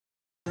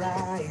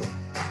fly.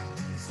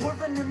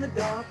 Swerving in the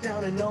dark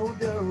down an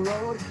older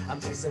road. I'm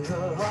chasing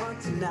her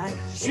heart tonight.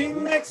 She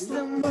makes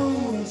the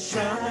moon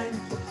shine.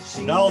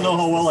 Y'all know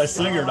how well I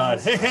sing or not.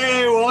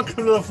 Hey, welcome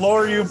to the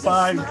Floor You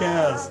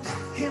podcast.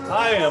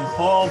 I am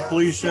Paul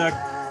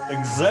Pleshek,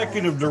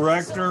 Executive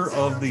Director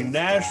of the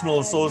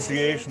National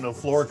Association of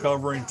Floor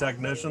Covering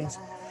Technicians.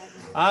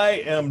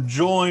 I am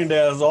joined,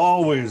 as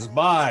always,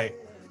 by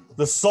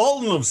the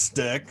Sultan of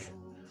Stick,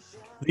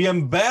 the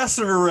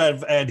Ambassador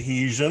of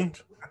Adhesion,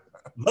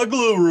 the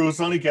Guru,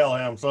 Sonny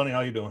Callaham. Sonny,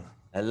 how you doing?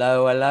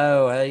 Hello.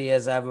 How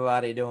is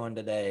everybody doing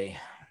today?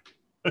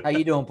 How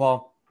you doing,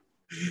 Paul?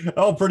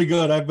 Oh, pretty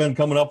good. I've been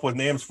coming up with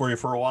names for you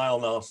for a while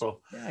now, so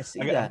yeah, I see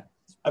that.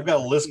 I've got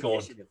a list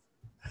going.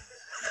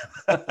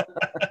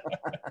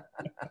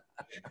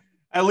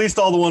 At least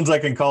all the ones I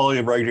can call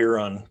you right here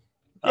on.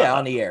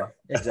 On the air.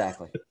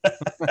 Exactly.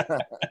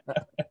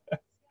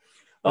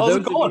 How's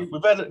it going?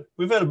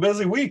 We've had a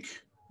busy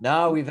week.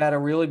 No, we've had a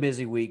really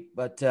busy week,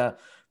 but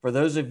for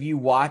those of you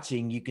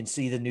watching, you can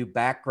see the new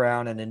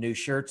background and the new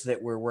shirts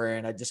that we're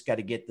wearing. I just got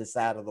to get this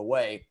out of the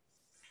way.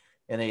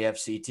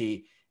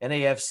 NAFCT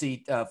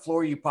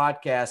Floor You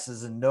podcast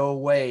is in no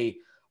way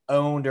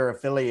owned or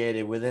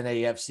affiliated with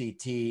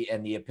NAFCT,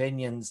 and the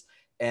opinions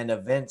and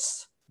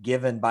events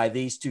given by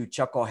these two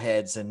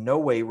chuckleheads in no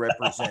way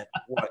represent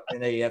what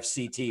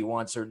NAFCT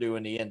wants or do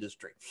in the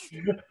industry.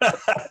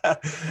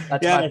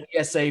 That's my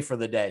PSA for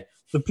the day.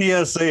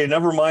 The PSA,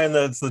 never mind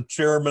that it's the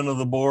chairman of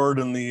the board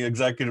and the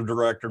executive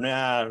director.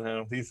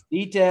 No, these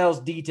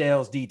details. We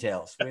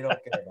don't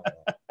care about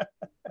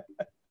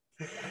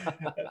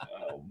that.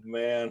 Oh,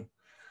 man.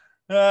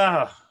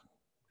 Got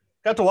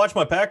to watch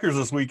my Packers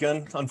this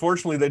weekend.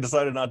 Unfortunately, they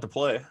decided not to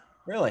play.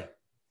 Really?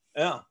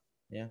 Yeah.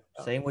 Yeah.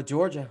 Same with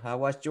Georgia. I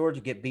watched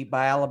Georgia get beat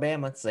by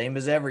Alabama. Same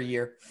as every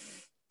year.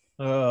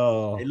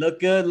 Oh. They look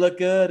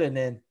good, and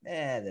then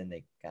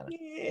they kind of.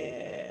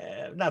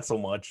 Yeah, not so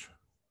much.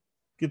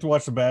 Get to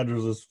watch the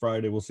Badgers this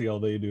Friday. We'll see how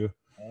they do.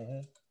 Mm-hmm.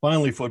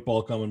 Finally,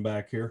 football coming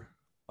back here.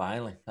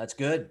 Finally. That's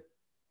good.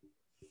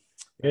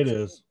 It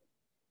is.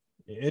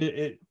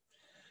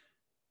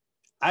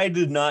 I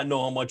did not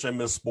know how much I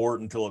missed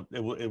sport until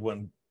it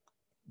went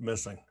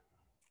missing.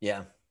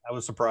 Yeah. I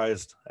was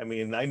surprised. I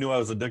mean, I knew I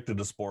was addicted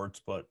to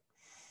sports, but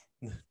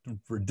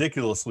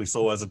ridiculously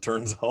so, as it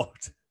turns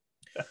out.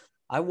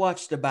 I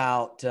watched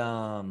about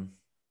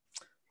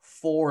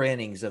 4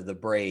 innings of the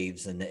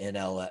Braves in the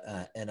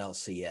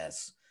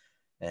NLCS,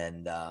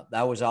 and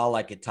that was all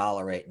I could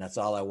tolerate, and that's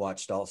all I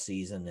watched all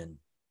season, and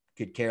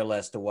could care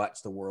less to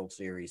watch the World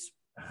Series.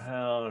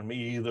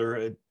 Me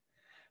either.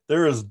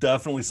 There is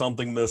definitely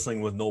something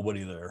missing with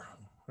nobody there.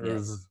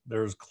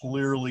 There's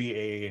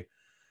clearly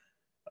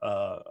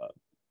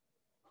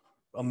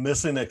a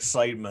missing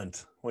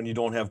excitement when you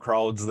don't have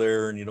crowds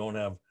there and you don't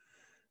have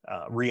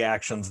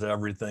reactions to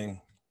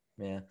everything.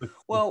 Yeah.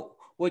 Well,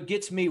 what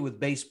gets me with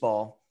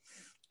baseball,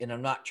 and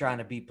I'm not trying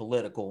to be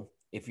political,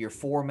 if you're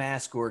for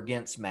masks or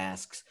against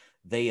masks,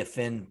 they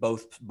offend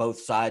both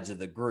sides of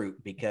the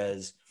group,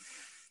 because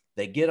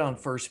they get on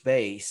first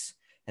base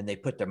and they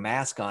put their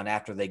mask on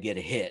after they get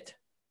a hit.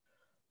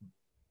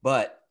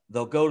 But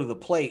they'll go to the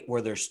plate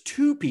where there's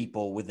 2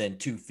 people within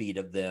 2 feet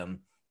of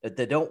them that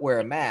they don't wear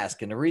a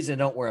mask. And the reason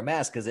they don't wear a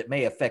mask is it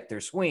may affect their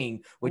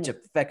swing, which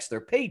affects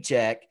their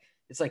paycheck.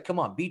 It's like, come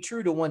on, be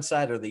true to one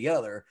side or the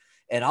other,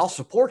 and I'll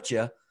support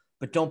you,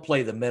 but don't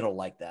play the middle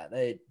like that.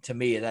 To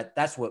me,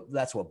 that's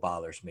what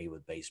bothers me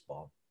with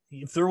baseball.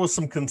 If there was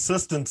some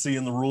consistency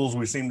in the rules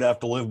we seem to have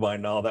to live by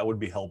now, that would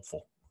be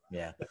helpful.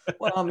 Yeah.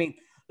 Well, I mean,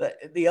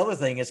 the other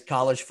thing is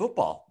college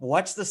football.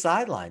 Watch the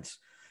sidelines.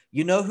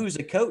 You know who's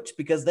a coach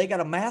because they got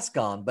a mask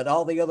on, but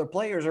all the other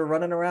players are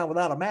running around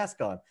without a mask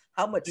on.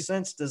 How much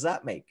sense does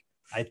that make?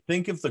 I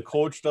think if the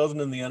coach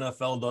in the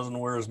NFL doesn't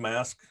wear his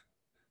mask,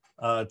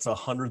 it's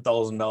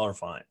 $100,000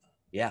 fine.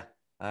 Yeah,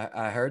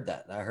 I heard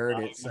that. I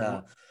heard it's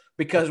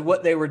because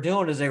what they were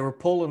doing is they were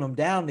pulling them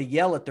down to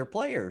yell at their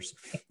players.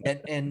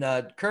 And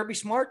Kirby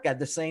Smart got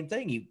the same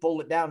thing. He pulled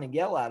it down and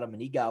yell at them,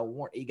 and he got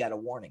a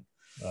warning.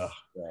 So.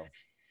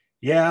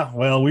 Yeah,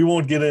 well, we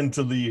won't get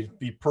into the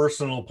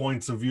personal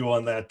points of view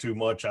on that too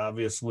much,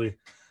 obviously.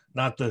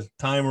 Not the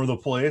time or the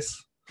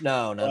place.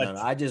 No.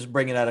 I just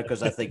bring it out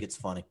because I think it's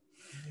funny.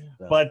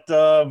 So. But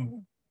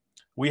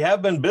we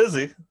have been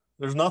busy.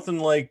 There's nothing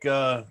like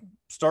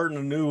starting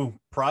a new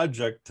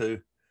project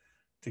to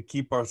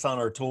keep us on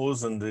our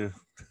toes and to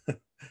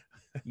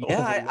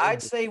Yeah,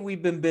 I'd say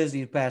we've been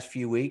busy the past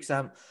few weeks.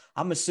 I'm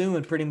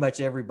assuming pretty much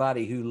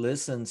everybody who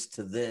listens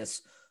to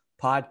this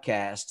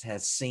podcast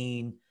has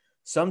seen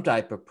some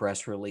type of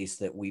press release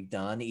that we've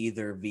done,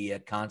 either via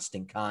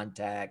Constant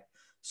Contact,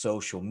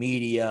 social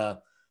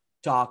media,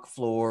 Talk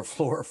Floor,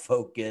 Floor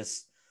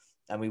Focus.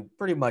 I mean,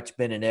 pretty much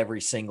been in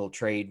every single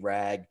trade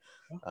rag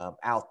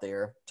out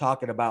there,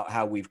 talking about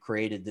how we've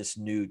created this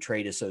new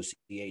trade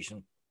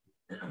association.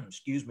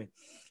 Excuse me.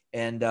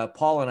 And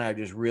Paul and I are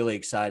just really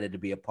excited to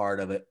be a part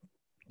of it,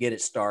 get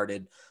it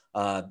started.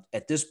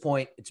 At this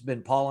point, it's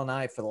been Paul and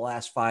I for the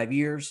last 5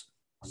 years,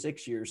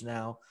 6 years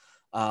now.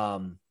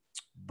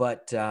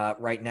 But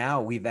right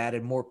now we've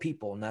added more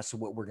people, and that's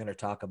what we're going to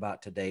talk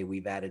about today.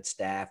 We've added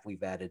staff,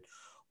 we've added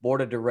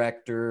board of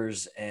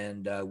directors,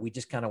 and we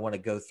just kind of want to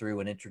go through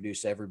and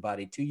introduce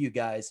everybody to you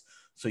guys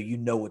so you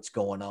know what's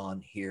going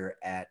on here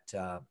at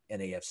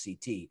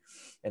NAFCT.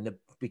 And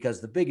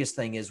because the biggest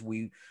thing is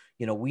we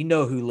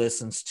know who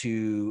listens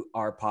to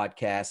our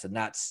podcast, and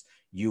that's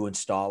you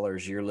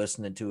installers. You're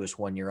listening to us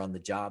when you're on the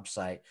job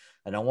site,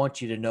 and I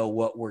want you to know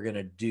what we're going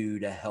to do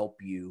to help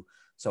you.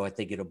 So I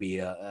think it'll be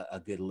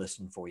a good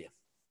listen for you.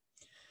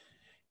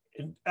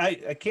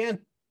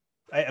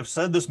 I've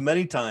said this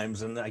many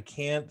times, and I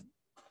can't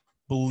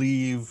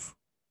believe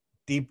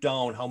deep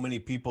down how many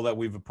people that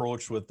we've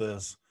approached with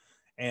this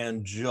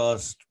and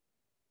just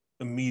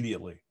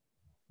immediately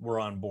we're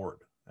on board.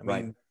 I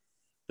mean,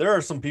 there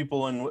are some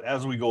people, and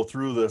as we go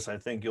through this, I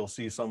think you'll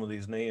see some of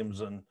these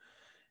names, and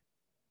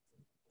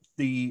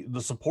the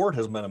support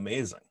has been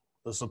amazing.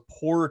 The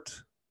support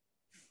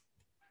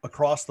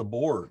across the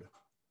board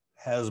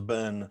has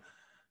been,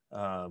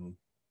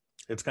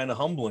 it's kind of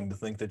humbling to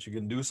think that you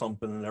can do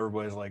something and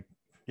everybody's like,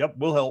 yep,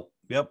 we'll help.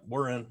 Yep,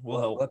 we're in. We'll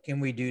help. What can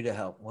we do to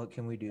help? What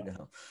can we do to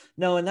help?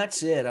 No, and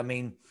that's it. I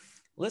mean,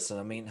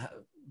 listen,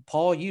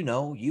 Paul,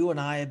 you and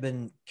I have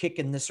been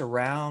kicking this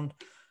around.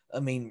 I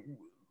mean,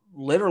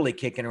 literally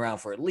kicking around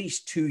for at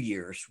least 2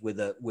 years with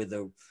a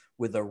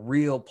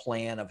real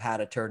plan of how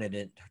to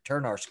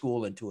turn our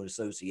school into an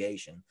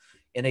association.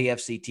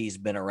 NAFCT has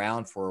been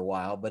around for a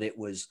while, but it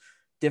was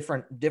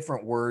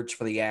different words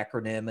for the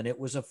acronym, and it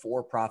was a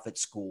for-profit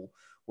school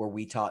where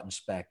we taught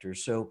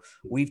inspectors. So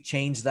we've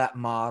changed that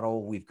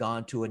model. We've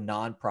gone to a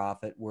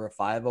nonprofit. We're a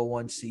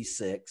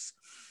 501c6.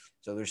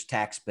 So there's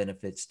tax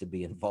benefits to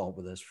be involved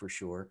with us for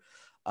sure.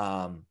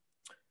 What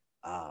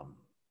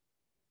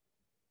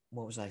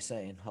was I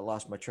saying? I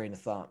lost my train of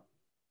thought.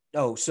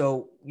 Oh,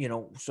 so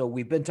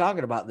we've been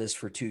talking about this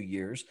for 2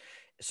 years.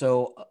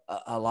 So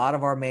a lot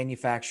of our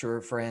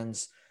manufacturer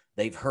friends,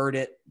 they've heard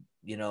it,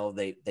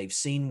 they've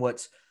seen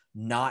what's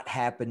not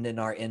happened in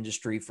our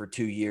industry for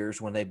 2 years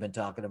when they've been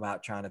talking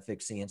about trying to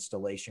fix the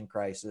installation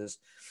crisis.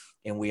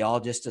 And we all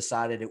just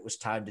decided it was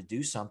time to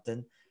do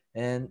something.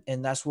 And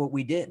that's what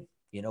we did.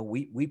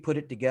 We put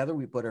it together.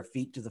 We put our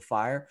feet to the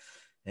fire,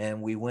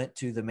 and we went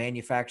to the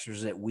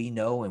manufacturers that we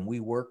know and we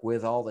work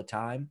with all the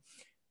time.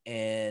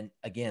 And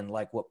again,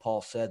 like what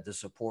Paul said, the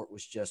support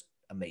was just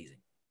amazing.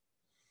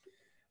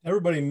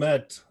 Everybody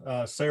met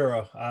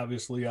Sarah,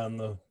 obviously, on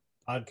the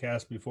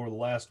podcast before the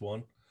last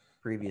one.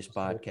 Previous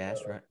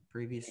podcast, right?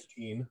 Previous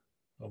 18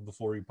 of the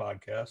 4U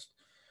podcast.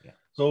 Yeah.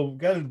 So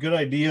got a good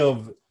idea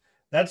of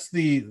that's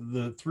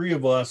the three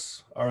of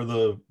us are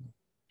the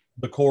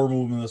core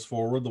moving this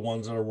forward, the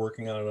ones that are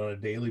working on it on a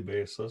daily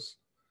basis.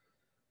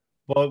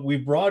 But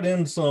we've brought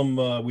in some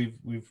we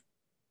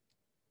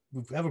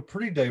have a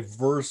pretty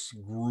diverse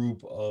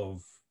group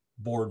of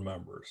board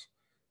members.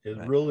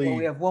 Well,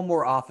 we have one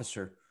more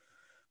officer.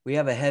 We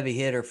have a heavy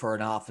hitter for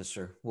an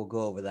officer. We'll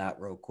go over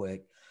that real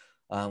quick.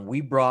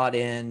 We brought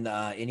in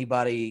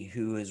anybody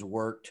who has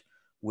worked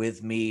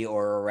with me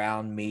or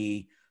around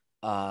me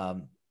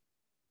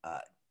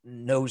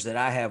knows that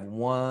I have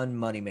one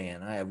money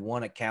man. I have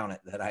one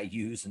accountant that I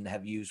use and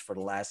have used for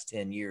the last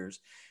 10 years.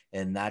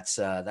 And that's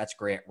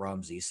Grant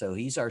Rumsey. So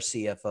he's our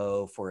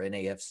CFO for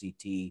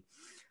NAFCT.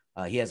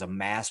 He has a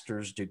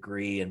master's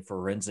degree in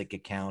forensic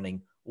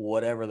accounting,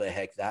 whatever the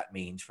heck that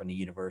means, from the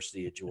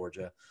University of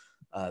Georgia.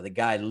 The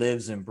guy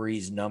lives and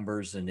breathes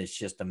numbers, and it's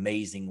just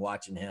amazing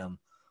watching him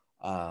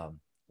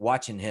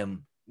watch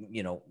him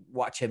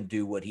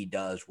do what he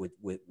does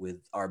with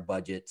our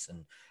budgets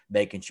and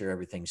making sure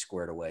everything's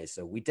squared away.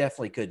 So we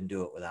definitely couldn't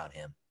do it without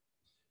him.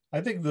 I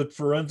think that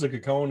forensic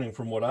accounting,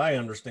 from what I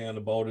understand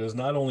about it, is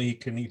not only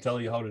can he tell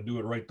you how to do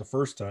it right the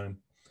first time,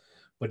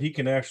 but he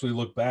can actually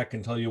look back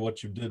and tell you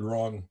what you did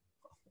wrong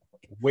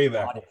way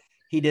back.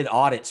 He did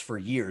audits for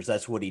years.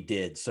 That's what he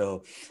did.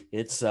 So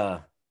it's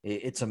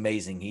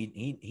amazing.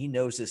 He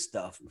knows his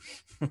stuff.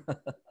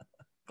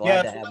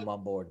 Glad to have him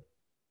on board.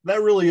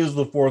 That really is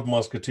the fourth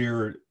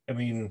musketeer. I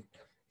mean,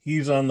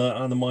 he's on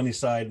the money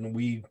side, and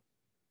we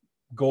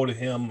go to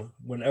him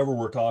whenever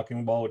we're talking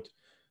about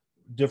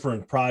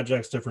different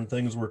projects, different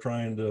things we're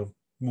trying to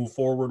move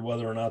forward,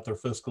 whether or not they're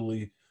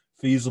fiscally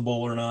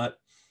feasible or not.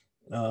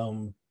 I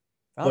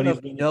don't know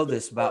if you know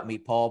this about me,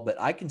 Paul, but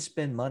I can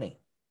spend money.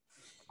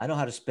 I know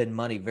how to spend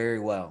money very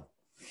well.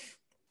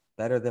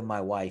 Better than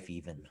my wife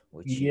even.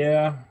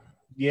 Yeah,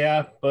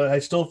 but I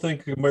still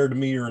think compared to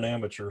me, you're an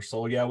amateur.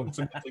 So yeah, it's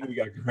a good thing we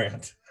got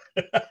Grant.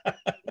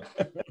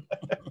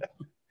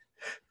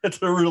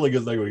 It's a really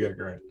good thing we got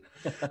Grant.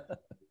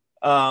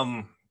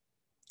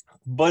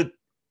 But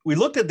we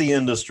looked at the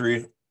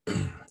industry,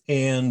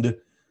 and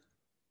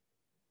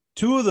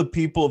two of the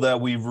people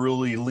that we've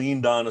really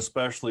leaned on,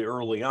 especially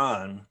early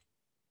on,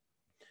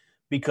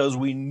 because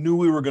we knew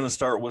we were going to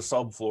start with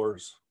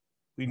subfloors.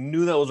 We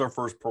knew that was our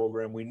first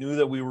program. We knew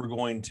that we were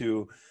going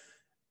to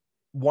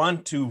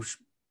want to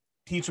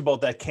teach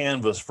about that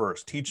canvas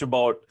first, teach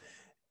about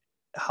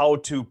how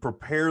to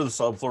prepare the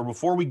subfloor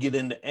before we get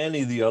into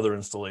any of the other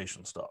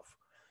installation stuff.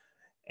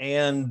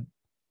 And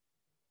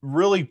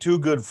really two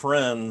good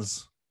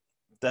friends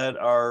that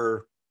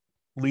are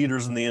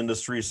leaders in the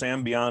industry,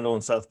 Sam Biondo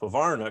and Seth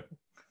Pavarnik.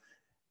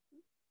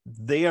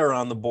 They are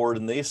on the board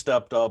and they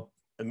stepped up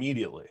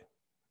immediately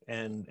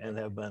and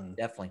have been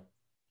Definitely.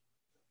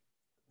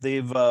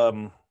 They've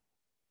well,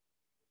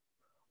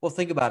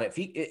 think about it.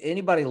 If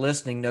anybody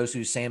listening knows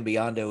who Sam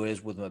Biondo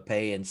is with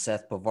Mapei and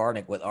Seth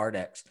Pavarnik with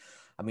Ardex,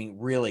 I mean,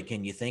 really,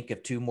 can you think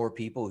of two more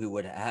people who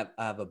would have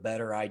a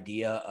better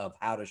idea of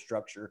how to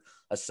structure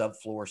a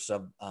subfloor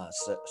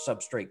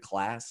substrate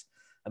class?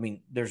 I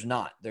mean, there's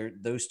not.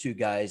 Those two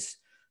guys,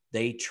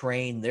 they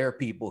train their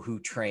people who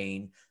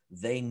train.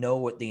 They know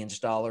what the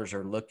installers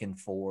are looking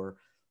for.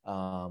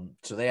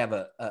 So they have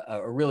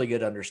a really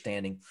good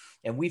understanding.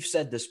 And we've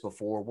said this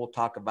before. We'll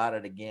talk about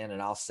it again,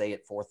 and I'll say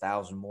it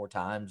 4,000 more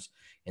times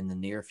in the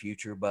near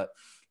future. But,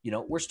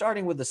 we're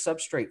starting with the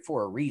substrate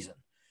for a reason.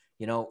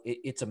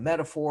 It's a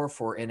metaphor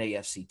for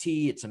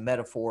NAFCT. It's a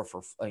metaphor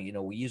for,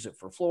 we use it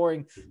for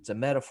flooring. It's a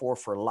metaphor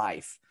for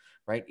life,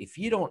 right? If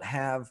you don't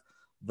have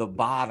the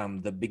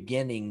bottom, the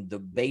beginning, the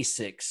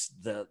basics,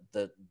 the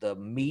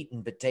meat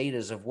and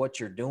potatoes of what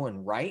you're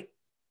doing right,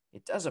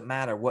 it doesn't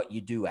matter what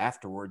you do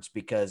afterwards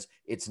because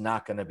it's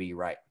not going to be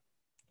right.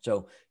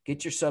 So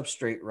get your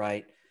substrate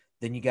right,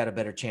 then you got a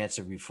better chance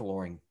of your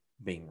flooring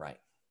being right.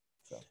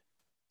 So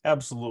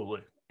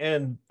absolutely.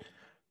 And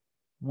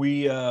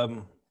we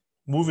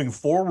moving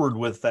forward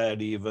with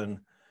that even.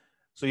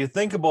 So you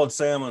think about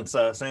Sam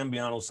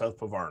Biondo, Seth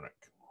Pavarnik,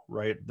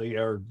 right?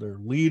 They're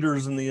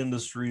leaders in the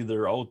industry.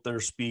 They're out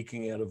there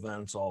speaking at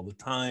events all the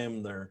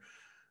time. They're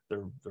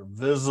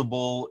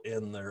visible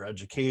in their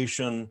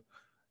education.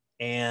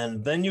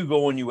 And then you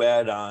go and you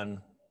add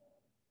on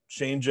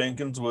Shane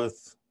Jenkins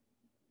with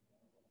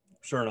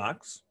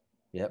Shernox.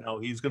 Yep. Now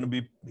he's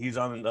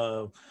on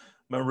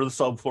member of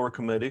the Subfloor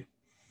Committee.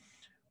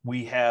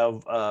 We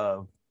have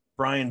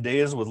Brian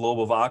Days with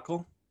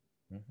Lobavaco,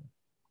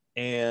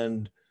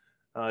 and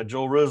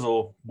Joe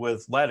Rizzo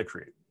with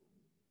Latacrete.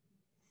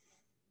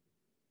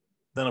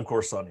 Then, of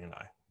course, Sonny and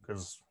I,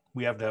 because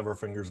we have to have our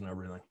fingers in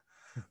everything.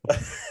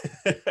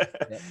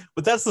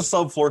 But that's the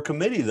Subfloor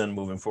Committee then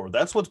moving forward.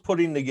 That's what's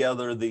putting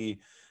together the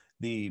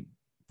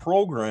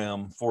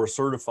program for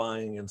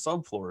certifying in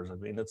subfloors. I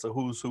mean, it's a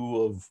who's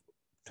who of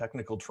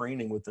technical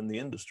training within the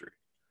industry.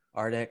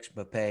 Ardex,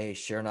 Mapei,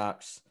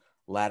 Shernox,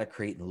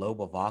 Latacrete, and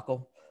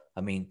Lobavaco.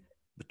 I mean,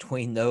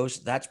 between those,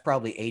 that's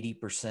probably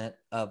 80%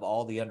 of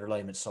all the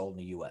underlayments sold in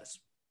the U.S.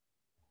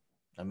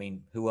 I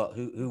mean,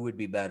 who would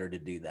be better to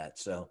do that?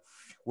 So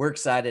we're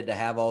excited to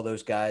have all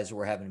those guys.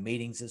 We're having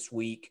meetings this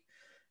week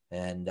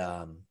and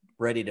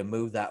ready to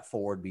move that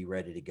forward, be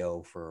ready to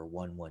go for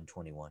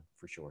 1/1/21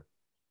 for sure.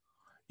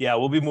 Yeah,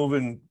 we'll be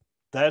moving.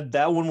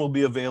 That one will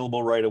be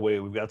available right away.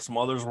 We've got some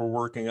others we're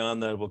working on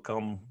that will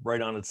come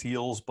right on its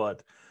heels,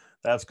 but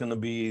that's going to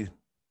be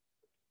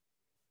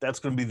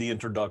the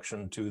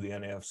introduction to the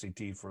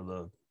NAFCT for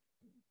the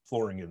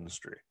flooring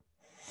industry.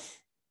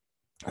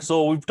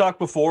 So we've talked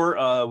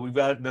before, we've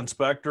got an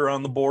inspector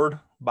on the board,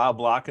 Bob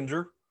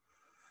Lockinger.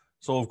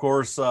 So of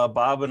course,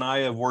 Bob and I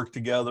have worked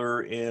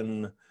together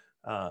in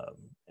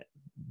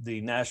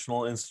the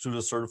National Institute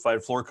of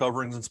Certified Floor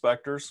Coverings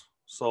Inspectors.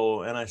 So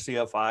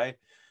NICFI,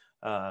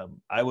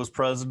 I was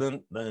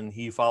president, then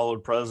he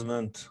followed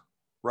president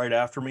right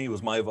after me. He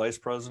was my vice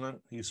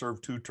president. He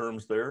served 2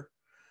 terms there.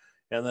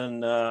 And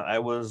then I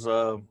was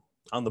on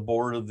the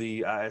board of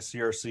the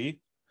ISCRC,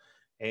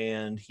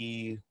 and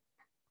he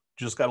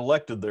just got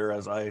elected there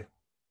as I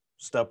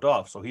stepped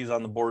off. So he's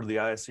on the board of the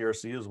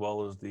ISCRC as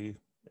well as the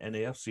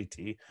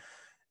NAFCT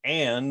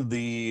and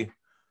I'm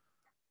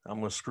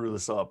going to screw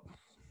this up.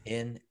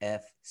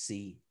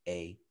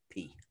 NFCAP.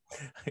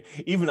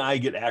 Even I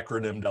get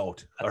acronymed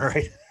out. All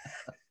right.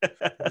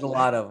 There's a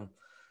lot of them.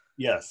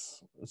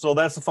 Yes. So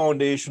that's the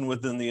foundation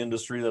within the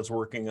industry that's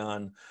working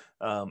on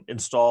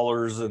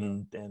installers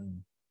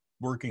and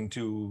working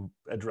to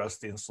address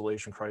the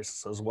installation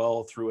crisis as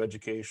well through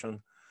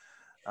education.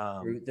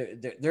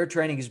 Their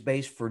training is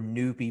based for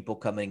new people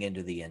coming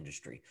into the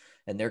industry,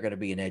 and they're going to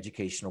be an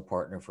educational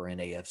partner for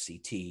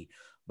NAFCT,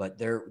 but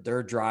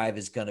their drive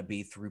is going to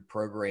be through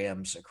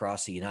programs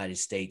across the United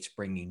States,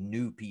 bringing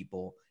new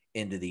people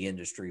into the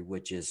industry,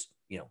 which is,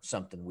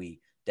 something we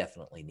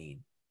definitely need.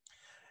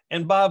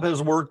 And Bob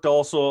has worked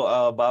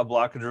also, Bob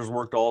Blockinger has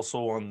worked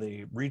also on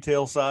the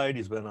retail side.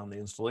 He's been on the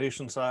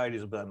installation side.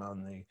 He's been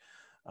on the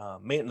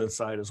maintenance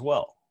side as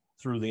well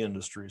through the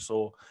industry.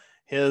 So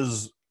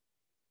his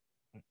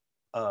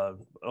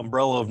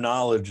umbrella of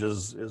knowledge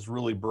is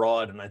really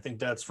broad. And I think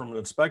that's, from an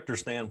inspector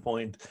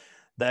standpoint,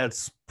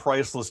 that's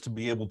priceless to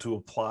be able to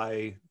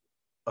apply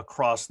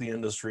across the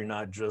industry,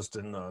 not just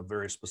in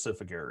very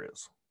specific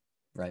areas.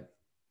 Right.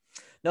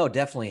 No,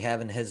 definitely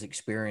having his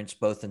experience,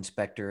 both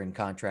inspector and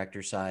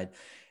contractor side.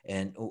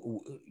 And,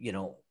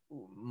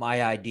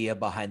 my idea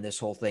behind this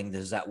whole thing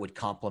is that would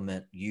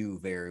complement you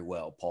very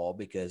well, Paul,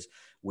 because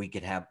we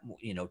could have,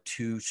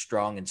 2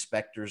 strong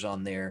inspectors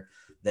on there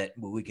that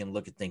we can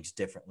look at things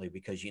differently,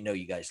 because,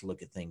 you guys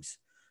look at things,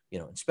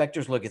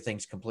 inspectors look at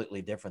things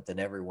completely different than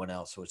everyone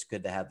else. So it's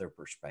good to have their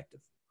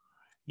perspective.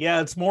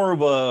 Yeah, it's more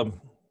of a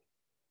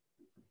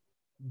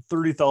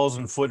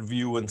 30,000-foot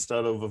view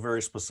instead of a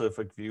very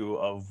specific view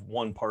of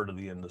one part of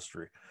the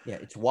industry. Yeah,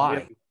 it's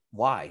why.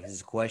 Why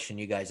is a question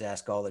you guys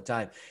ask all the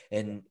time,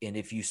 and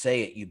if you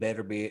say it, you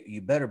better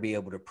be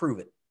able to prove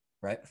it,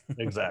 right?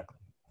 Exactly,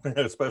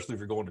 especially if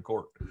you're going to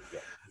court. Yeah.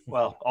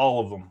 Well,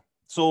 all of them.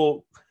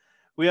 So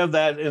we have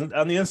that, and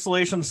on the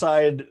installation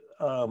side,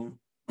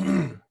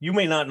 you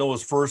may not know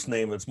his first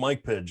name. It's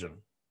Mike Pigeon.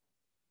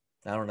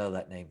 I don't know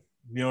that name.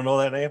 You don't know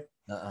that name?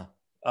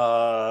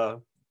 Uh-uh.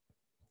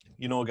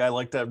 A guy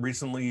like that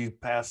recently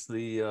passed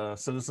the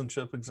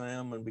citizenship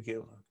exam and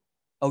became.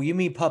 Oh, you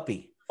mean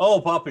Puppy? Oh,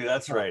 Puppy.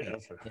 That's Puppy. right.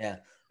 That's right. Yeah,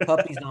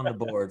 Puppy's on the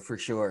board for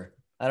sure.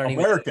 I don't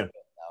American.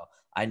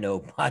 I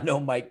know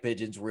Mike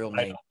Pigeon's real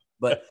name,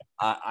 but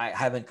I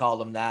haven't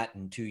called him that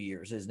in 2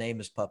 years. His name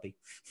is Puppy.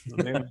 His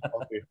name is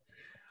Puppy.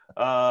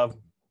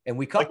 And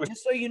we call,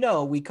 just so you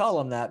know, we call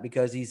him that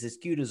because he's as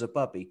cute as a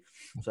puppy.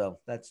 So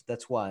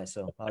that's why.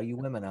 So all you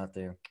women out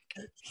there.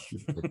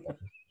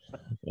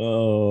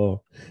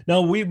 Oh,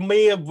 now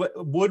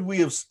would we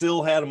have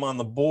still had him on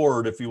the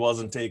board if he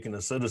wasn't taking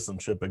a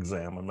citizenship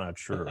exam? I'm not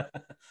sure.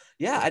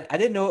 Yeah, I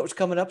didn't know it was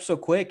coming up so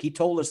quick. He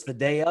told us the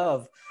day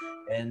of,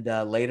 and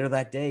later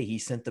that day he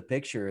sent the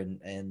picture,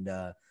 and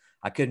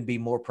I couldn't be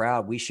more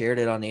proud. We shared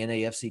it on the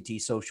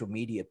NAFCT social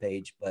media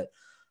page, but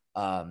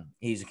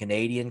he's a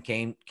Canadian,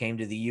 came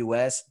to the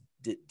U.S.,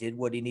 did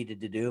what he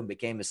needed to do, and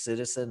became a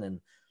citizen.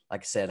 And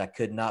like I said, I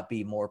could not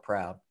be more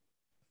proud.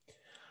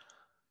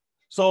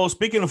 So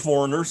speaking of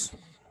foreigners,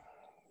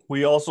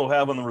 we also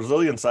have on the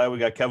resilient side, we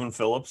got Kevin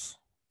Phillips.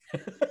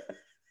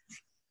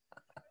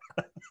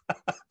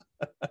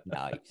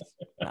 Nice.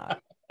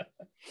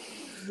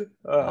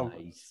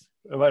 Nice.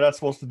 Am I not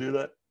supposed to do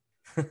that?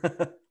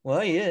 Well,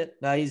 he is.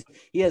 No,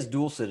 he has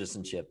dual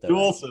citizenship though.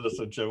 Dual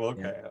citizenship.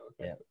 Okay. Yeah. Okay.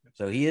 Yeah.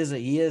 So he is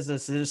a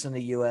citizen of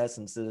the U.S.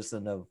 and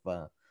citizen of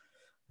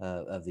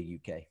the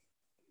U.K.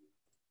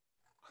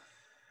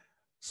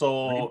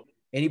 So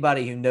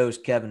anybody who knows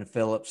Kevin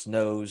Phillips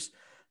knows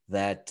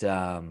that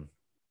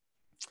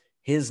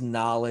his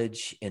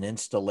knowledge in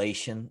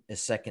installation is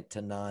second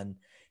to none.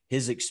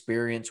 His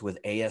experience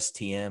with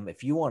ASTM,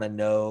 if you want to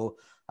know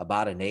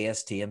about an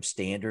ASTM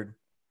standard,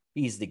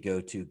 he's the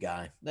go-to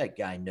guy. That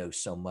guy knows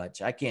so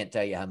much. I can't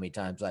tell you how many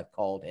times I've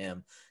called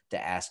him to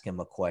ask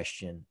him a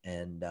question.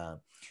 And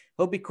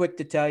he'll be quick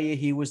to tell you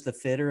he was the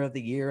fitter of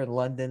the year in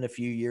London a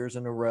few years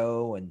in a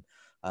row. And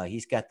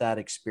he's got that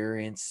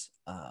experience.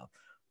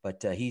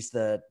 But he's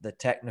the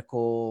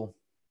technical,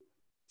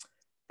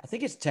 I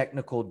think it's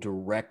technical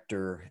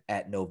director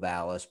at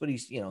Novalis, but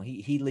he's,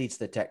 he leads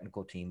the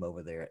technical team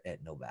over there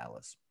at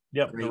Novalis.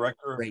 Yep.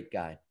 Great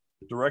guy.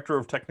 Director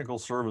of Technical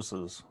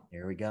Services.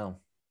 There we go.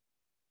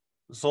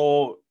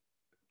 So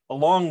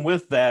along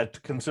with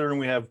that, considering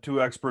we have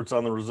two experts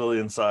on the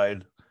resilient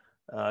side,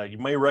 you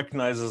may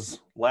recognize his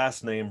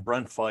last name,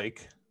 Brent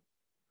Fike.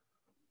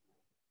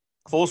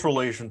 Close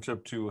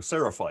relationship to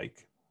Sarah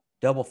Fike.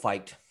 Double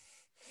Fiked.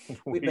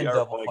 We've been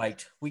double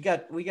fiked. We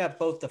got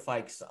both the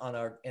Fikes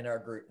in our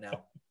group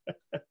now.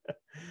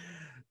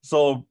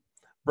 So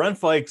Brent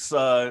Fike's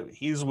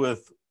he's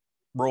with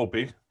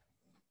Ropey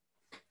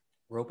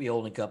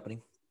Holding Company.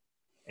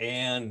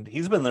 And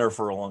he's been there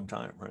for a long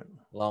time, right?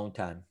 Long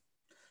time.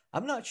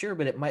 I'm not sure,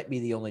 but it might be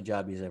the only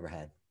job he's ever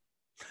had.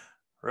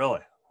 Really?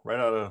 Right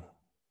out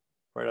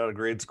of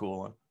grade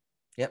school. Huh?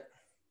 Yep.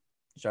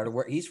 Started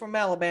work. He's from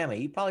Alabama.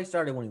 He probably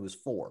started when he was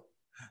 4.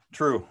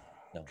 True.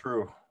 No.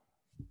 True.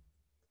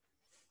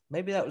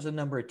 Maybe that was a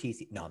number of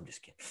teeth. No, I'm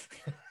just kidding.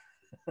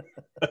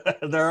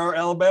 There are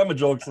Alabama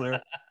jokes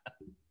there.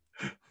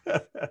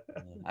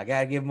 I got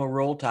to give him a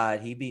roll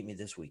tide. He beat me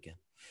this weekend.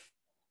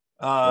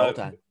 Roll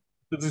tide.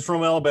 Since he's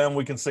from Alabama,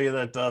 we can say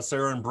that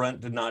Sarah and Brent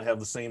did not have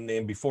the same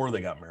name before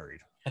they got married.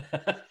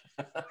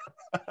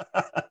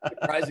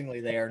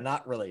 Surprisingly, they are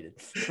not related.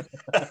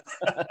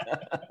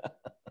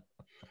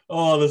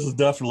 Oh, this is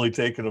definitely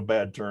taking a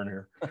bad turn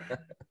here.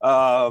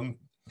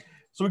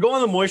 So we go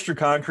on the moisture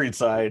concrete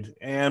side,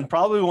 and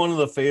probably one of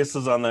the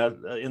faces on that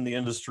in the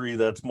industry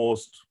that's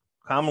most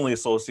commonly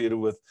associated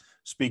with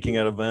speaking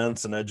at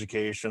events and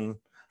education,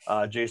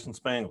 Jason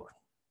Spangler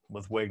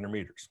with Wagner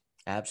Meters.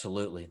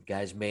 Absolutely.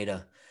 Guy's made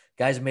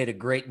a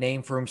great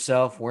name for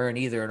himself, wearing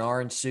either an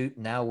orange suit,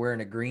 now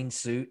wearing a green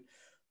suit.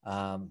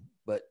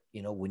 But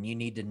when you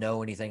need to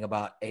know anything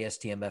about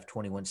ASTM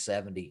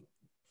F2170,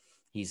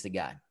 he's the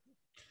guy.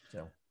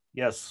 So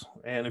yes.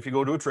 And if you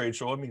go to a trade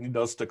show, he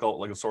does stick out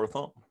like a sore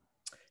thumb.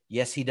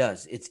 Yes, he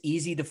does. It's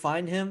easy to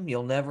find him.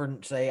 You'll never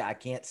say, I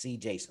can't see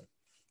Jason.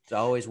 He's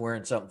always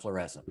wearing something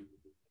fluorescent.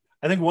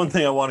 I think one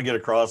thing I want to get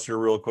across here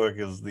real quick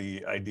is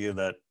the idea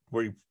that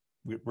we're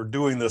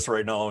doing this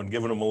right now and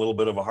giving him a little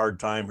bit of a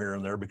hard time here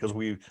and there because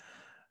we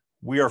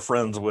are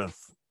friends with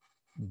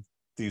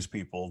these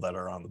people that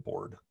are on the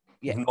board.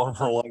 Yeah. We've known them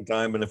for a long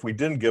time. And if we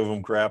didn't give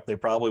them crap, they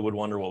probably would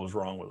wonder what was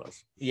wrong with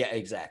us. Yeah,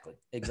 exactly.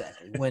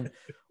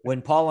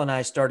 When Paul and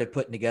I started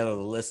putting together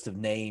the list of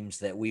names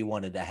that we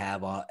wanted to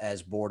have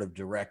as board of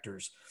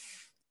directors,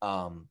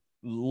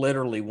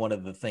 literally one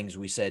of the things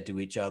we said to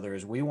each other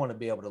is we want to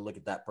be able to look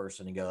at that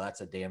person and go,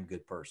 that's a damn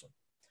good person.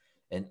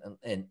 And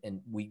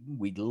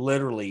we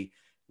literally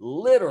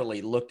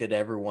looked at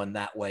everyone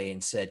that way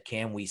and said,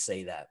 can we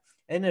say that?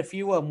 And a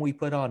few of them we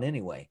put on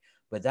anyway,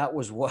 but that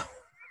was what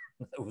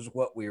that was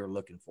what we were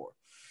looking for.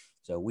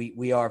 So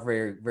we are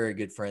very, very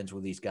good friends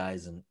with these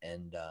guys,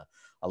 and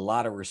a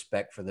lot of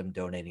respect for them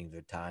donating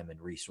their time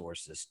and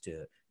resources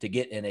to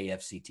get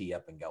NAFCT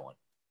up and going.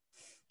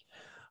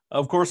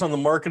 Of course, on the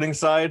marketing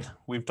side,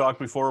 we've talked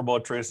before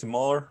about Tracy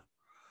Muller.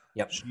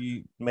 Yep.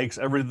 She makes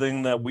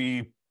everything that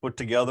we put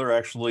together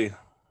actually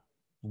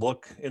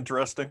look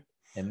interesting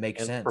and make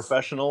sense,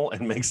 professional,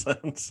 and make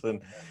sense.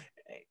 And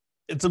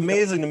it's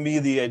amazing to me,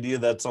 the idea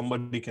that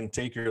somebody can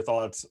take your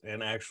thoughts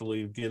and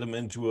actually get them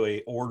into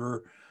a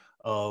order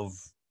of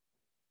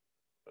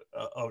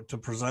to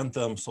present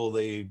them so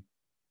they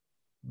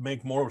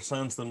make more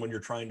sense than when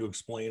you're trying to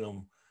explain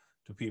them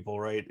to people,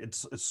 right?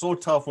 It's so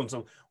tough when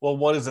well,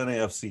 what is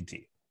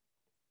NAFCT?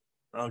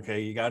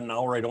 Okay, you got an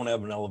hour. I don't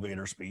have an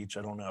elevator speech.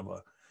 I don't have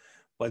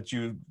but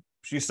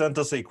she sent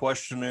us a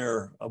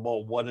questionnaire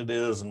about what it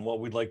is and what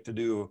we'd like to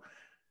do.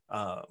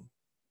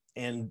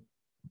 And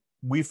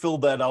we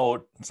filled that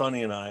out,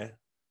 Sonny and I,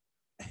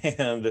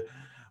 and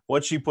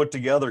what she put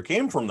together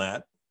came from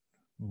that,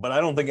 but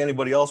I don't think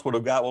anybody else would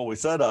have got what we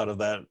said out of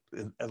that,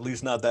 at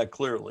least not that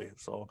clearly.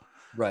 So,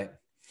 right.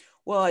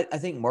 Well, I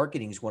think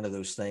marketing is one of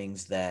those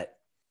things that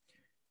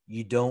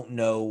you don't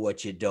know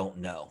what you don't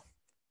know,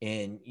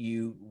 and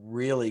you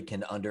really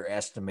can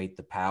underestimate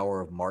the power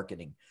of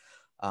marketing.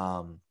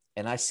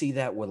 And I see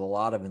that with a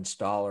lot of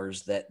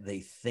installers that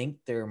they think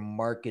they're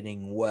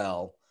marketing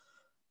well,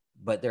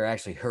 but they're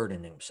actually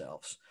hurting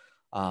themselves.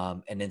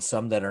 And then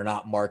some that are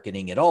not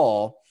marketing at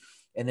all.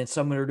 And then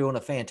some that are doing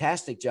a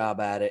fantastic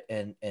job at it,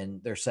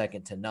 and they're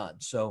second to none.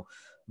 So,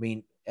 I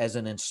mean, as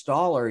an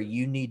installer,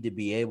 you need to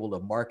be able to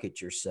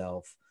market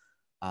yourself.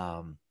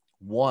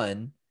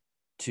 One,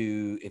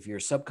 to, if you're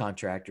a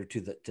subcontractor,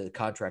 to the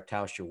contract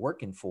house you're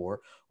working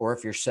for, or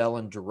if you're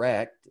selling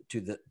direct to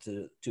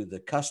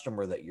the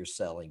customer that you're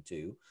selling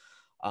to.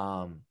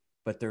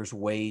 But there's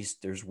ways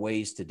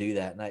to do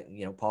that.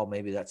 And Paul,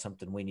 maybe that's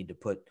something we need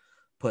to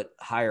put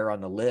higher on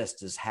the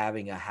list, is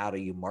having a how do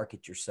you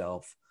market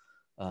yourself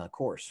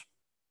course.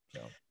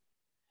 So,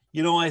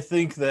 I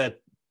think that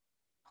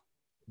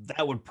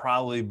would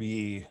probably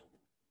be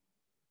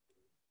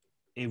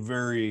a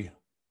very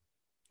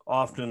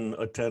often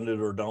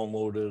attended or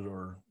downloaded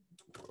or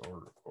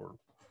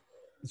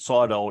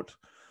sought out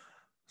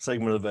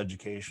segment of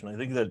education. I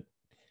think that,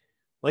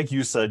 like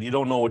you said, you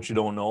don't know what you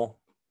don't know,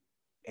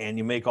 and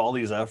you make all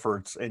these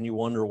efforts and you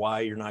wonder why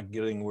you're not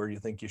getting where you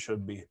think you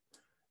should be.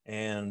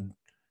 And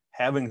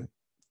having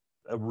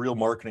a real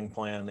marketing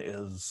plan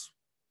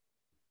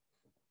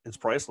it's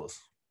priceless.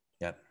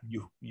 Yep.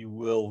 You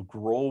will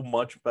grow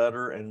much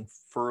better and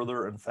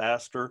further and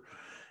faster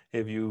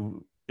if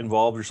you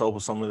involve yourself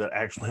with somebody that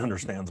actually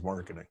understands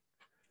marketing.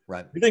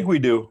 Right. We think we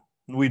do.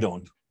 We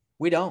don't.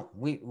 We don't.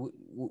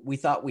 We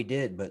thought we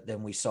did, but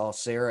then we saw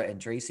Sarah and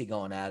Tracy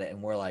going at it,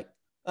 and we're like,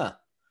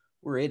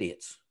 we're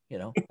idiots,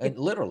 And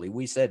literally,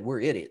 we said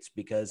we're idiots,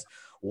 because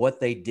what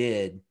they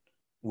did,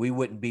 we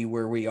wouldn't be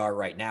where we are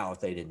right now if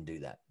they didn't do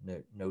that.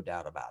 No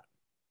doubt about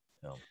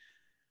it.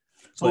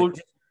 So,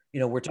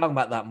 we're talking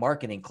about that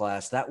marketing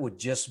class. That would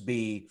just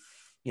be,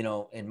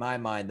 in my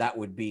mind, that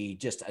would be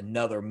just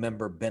another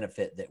member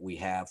benefit that we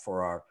have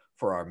for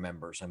our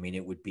members. I mean,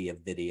 it would be a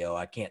video.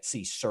 I can't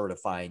see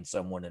certifying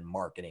someone in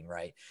marketing,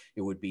 right?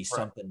 It would be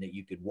something that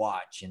you could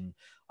watch, and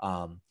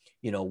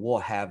we'll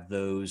have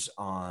those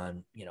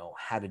on,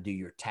 how to do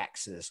your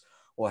taxes.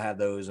 We'll have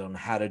those on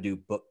how to do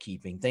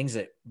bookkeeping, things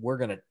that we're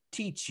going to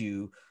teach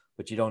you,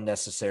 but you don't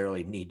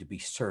necessarily need to be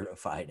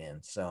certified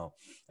in. So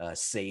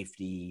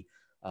safety,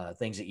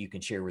 things that you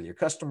can share with your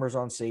customers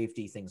on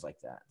safety, things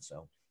like that.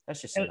 So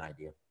that's just an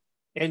idea.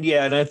 And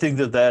I think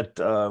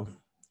that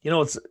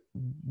it's,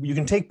 you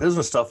can take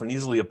business stuff and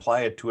easily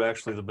apply it to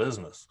actually the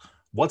business.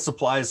 What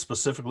supplies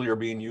specifically are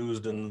being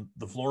used in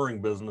the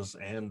flooring business,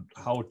 and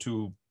how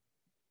to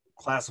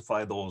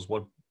classify those,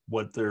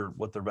 what their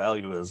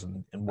value is,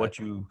 and what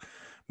you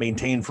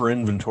maintain for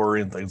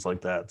inventory and things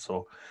like that.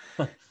 So,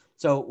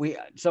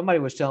 somebody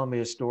was telling me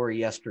a story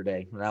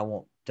yesterday, and I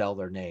won't tell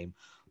their name,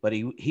 but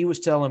he was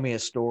telling me a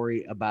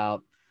story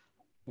about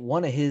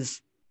one of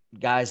his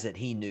guys that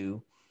he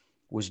knew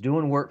was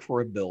doing work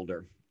for a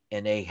builder,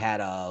 and they had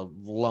a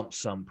lump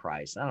sum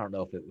price. I don't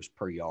know if it was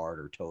per yard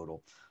or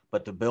total,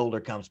 but the builder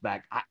comes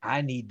back.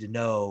 I need to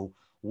know,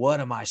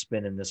 what am I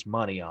spending this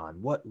money on?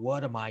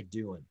 What am I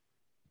doing?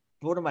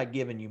 What am I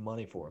giving you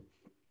money for?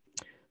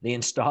 The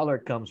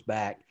installer comes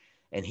back,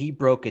 and he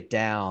broke it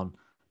down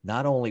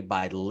not only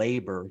by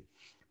labor,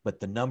 but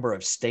the number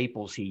of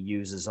staples he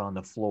uses on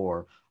the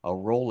floor, a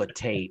roll of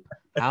tape,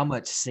 how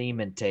much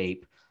semen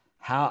tape,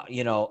 how,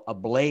 a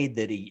blade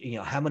that he,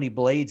 how many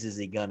blades is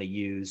he going to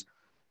use?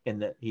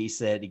 And he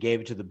said he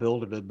gave it to the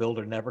builder. The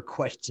builder never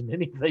questioned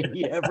anything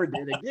he ever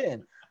did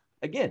again.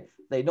 again,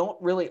 they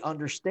don't really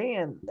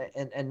understand.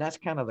 And that's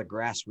kind of the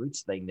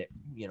grassroots thing that,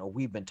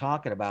 we've been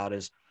talking about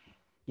is,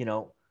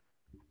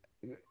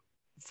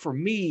 for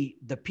me,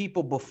 the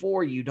people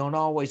before you don't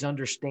always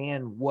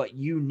understand what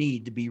you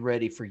need to be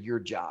ready for your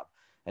job.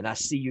 And I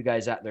see you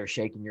guys out there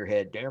shaking your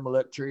head, damn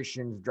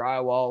electricians,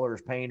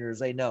 drywallers, painters,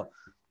 they know.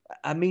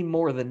 I mean,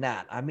 more than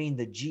that. I mean,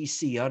 the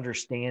GC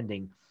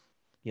understanding,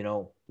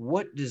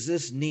 what does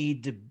this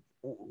need to,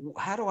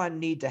 how do I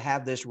need to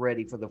have this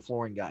ready for the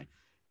flooring guy?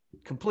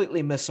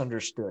 Completely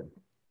misunderstood.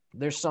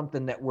 There's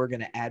something that we're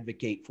going to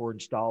advocate for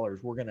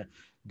installers. We're going to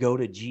go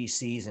to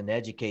GCs and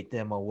educate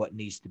them on what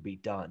needs to be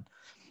done.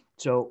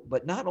 So,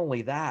 but not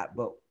only that,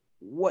 but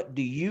what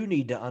do you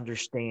need to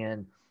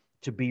understand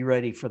to be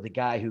ready for the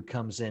guy who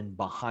comes in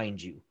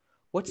behind you?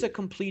 What's a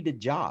completed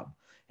job?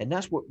 And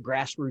that's what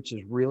grassroots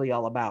is really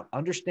all about.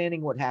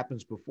 Understanding what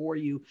happens before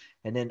you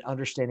and then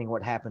understanding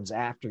what happens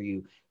after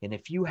you. And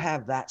if you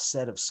have that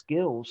set of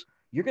skills,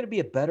 you're going to be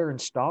a better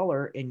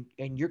installer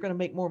and you're going to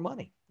make more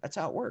money. That's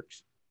how it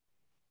works.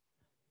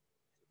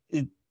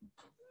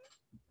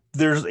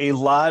 There's a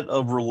lot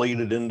of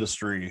related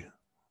industry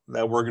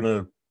that we're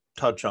going to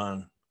touch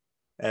on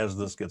as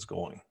this gets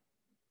going.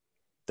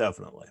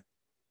 Definitely.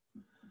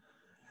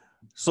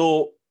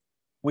 So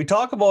we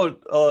talk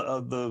about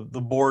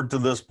the board to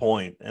this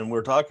point, and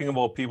we're talking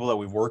about people that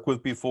we've worked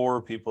with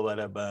before, people that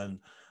have been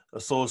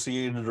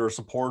associated or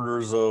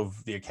supporters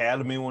of the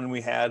academy when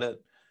we had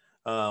it,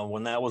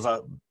 when that was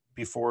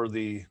before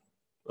the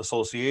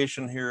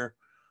association here.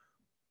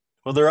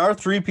 Well, there are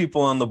 3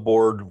 people on the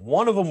board.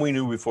 One of them we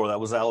knew before. That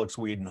was Alex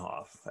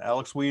Wiedenhoff.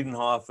 Alex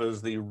Wiedenhoff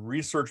is the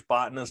research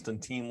botanist and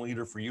team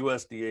leader for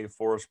USDA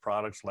Forest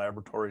Products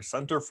Laboratory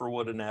Center for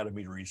Wood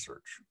Anatomy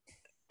Research.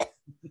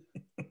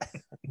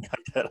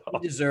 He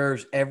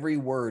deserves every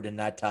word in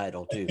that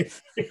title, too.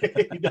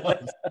 He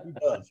does. He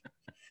does.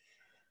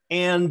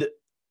 And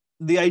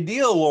the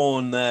idea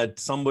alone that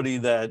somebody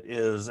that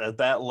is at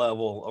that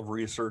level of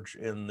research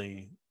in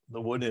the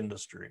wood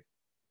industry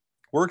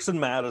works in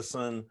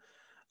Madison.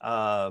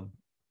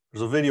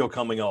 There's a video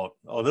coming out.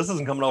 Oh, this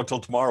isn't coming out till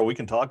tomorrow. We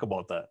can talk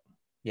about that.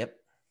 Yep.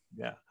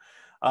 Yeah.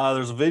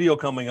 There's a video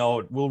coming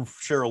out. We'll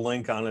share a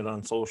link on it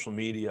on social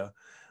media,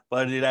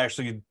 but it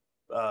actually,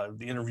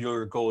 the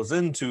interviewer goes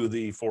into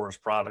the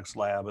forest products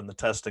lab and the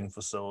testing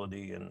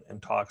facility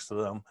and talks to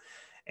them.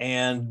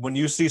 And when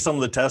you see some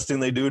of the testing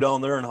they do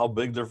down there and how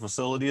big their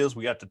facility is,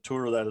 we got to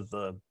tour that at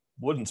the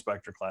wood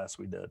inspector class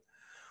we did.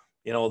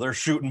 They're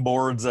shooting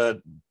boards at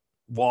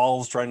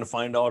walls, trying to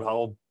find out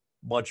how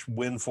much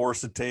wind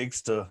force it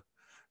takes to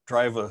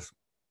drive a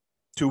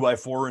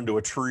 2x4 into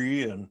a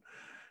tree. And,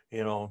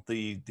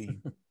 the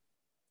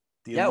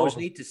yeah, it was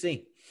neat to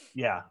see.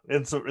 Yeah,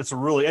 it's a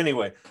really,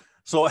 anyway.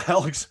 So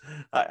Alex,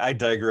 I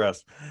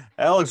digress.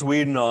 Alex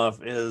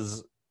Wiedenhoff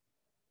is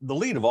the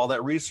lead of all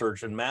that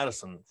research in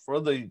Madison for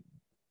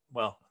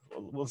well,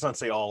 let's not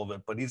say all of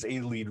it, but he's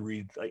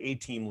a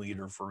team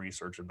leader for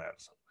research in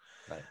Madison.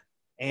 Right.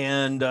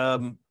 And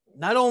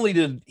not only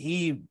did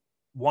he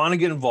want to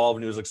get involved,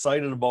 and he was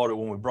excited about it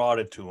when we brought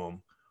it to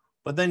him,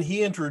 but then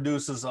he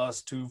introduces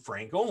us to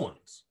Frank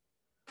Owens,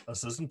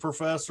 assistant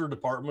professor,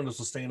 Department of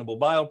Sustainable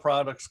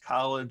Bioproducts,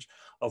 College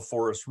of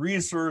Forest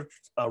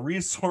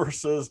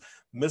Resources,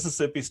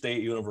 Mississippi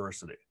State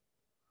University.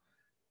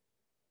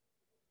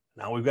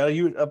 Now we've got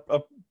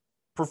a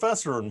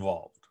professor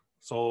involved.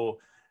 So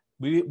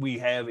we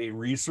have a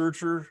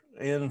researcher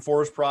in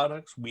forest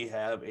products. We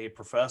have a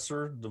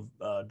professor,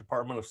 the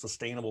Department of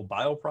Sustainable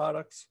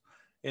Bioproducts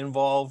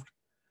involved.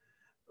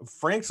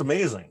 Frank's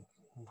amazing.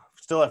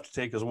 Still have to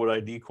take his wood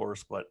ID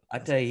course, but I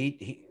tell you,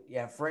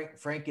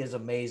 Frank is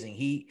amazing.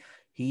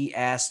 He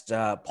asked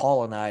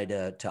Paul and I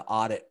to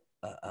audit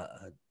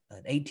an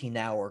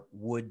 18-hour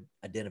wood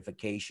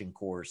identification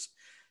course,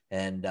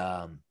 and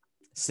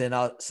send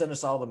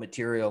us all the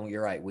material.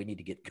 You're right, we need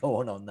to get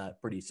going on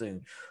that pretty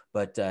soon.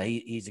 But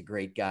he's a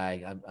great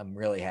guy. I'm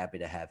really happy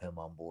to have him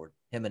on board.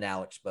 Him and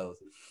Alex both.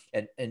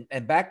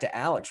 And back to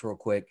Alex real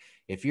quick.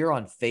 If you're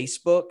on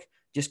Facebook,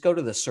 just go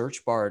to the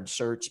search bar and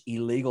search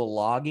illegal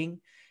logging.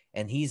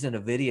 And he's in a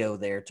video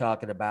there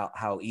talking about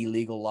how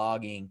illegal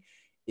logging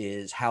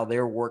is, how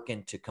they're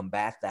working to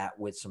combat that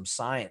with some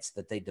science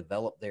that they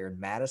developed there in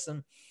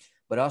Madison,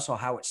 but also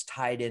how it's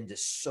tied into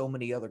so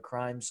many other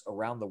crimes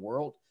around the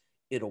world.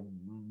 It'll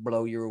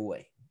blow you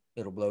away.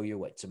 It'll blow you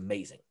away. It's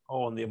amazing.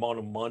 Oh, and the amount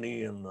of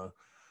money and the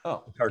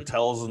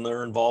cartels and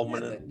their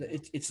involvement.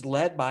 It's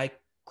led by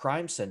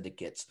crime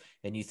syndicates,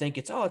 and you think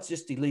it's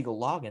just illegal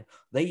logging.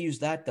 They use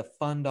that to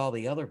fund all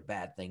the other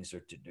bad things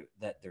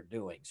that they're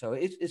doing. So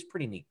it's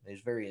pretty neat.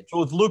 It's very interesting.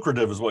 So it's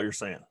lucrative is what you're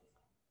saying.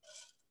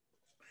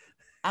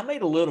 I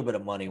made a little bit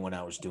of money when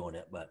I was doing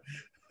it, but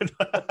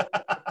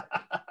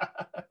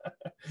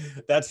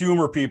that's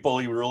humor, people.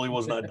 He really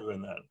was not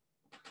doing that.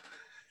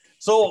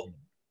 So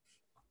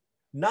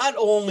not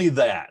only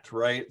that,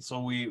 right?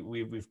 So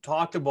we've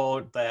talked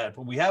about that,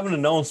 but we have an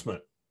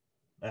announcement.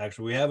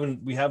 Actually,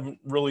 we haven't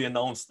really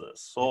announced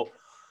this.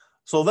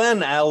 So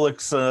then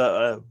Alex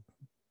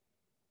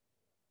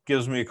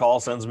gives me a call,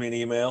 sends me an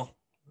email,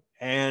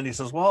 and he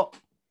says, well,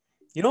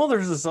 You know,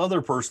 there's this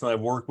other person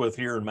I've worked with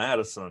here in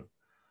Madison,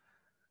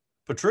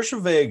 Patricia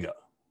Vega,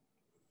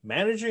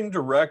 Managing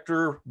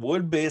Director,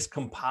 Wood-Based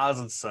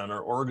Composite Center,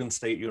 Oregon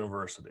State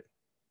University.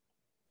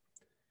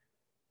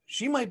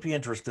 She might be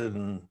interested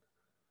in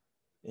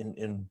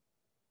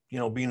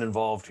being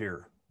involved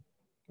here.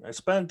 I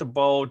spent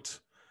about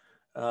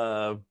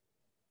 3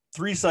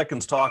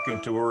 seconds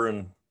talking to her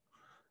and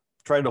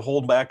tried to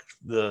hold back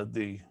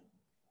the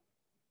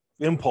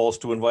impulse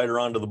to invite her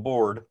onto the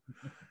board.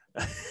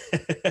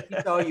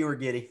 You thought you were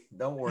giddy.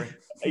 Don't worry.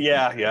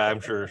 Yeah,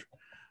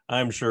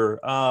 I'm sure.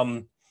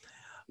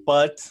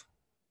 But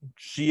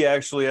she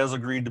actually has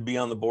agreed to be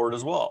on the board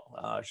as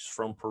well. She's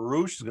from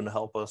Peru. She's going to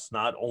help us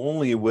not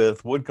only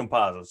with wood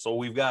composites. So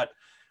we've got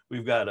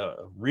a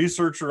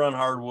researcher on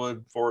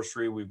hardwood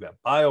forestry. We've got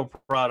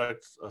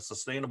bioproducts,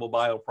 sustainable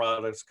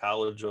bioproducts,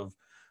 College of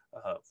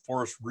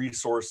Forest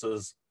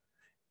Resources.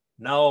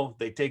 Now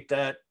they take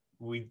that.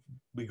 We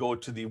go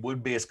to the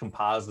wood-based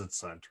composite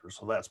center.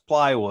 So that's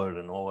plywood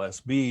and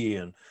OSB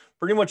and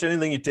pretty much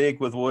anything you take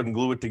with wood and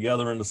glue it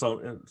together into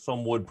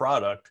some wood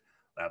product.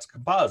 That's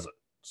composite.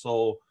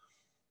 So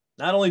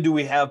not only do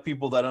we have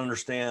people that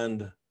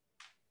understand,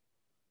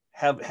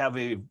 have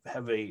a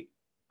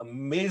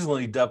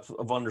amazingly depth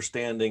of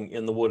understanding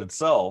in the wood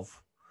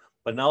itself,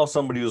 but now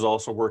somebody who's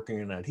also working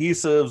in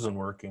adhesives and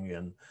working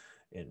in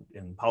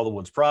how the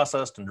wood's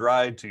processed and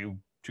dried to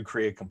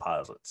create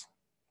composites.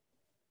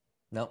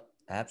 No,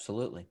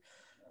 absolutely.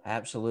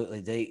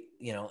 Absolutely. They,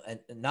 and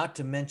not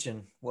to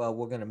mention, well,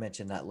 we're going to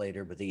mention that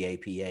later, but the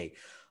APA,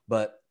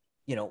 but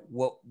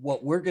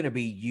what we're going to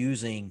be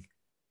using,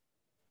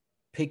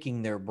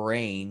 picking their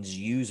brains,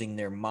 using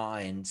their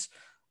minds,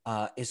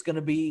 is going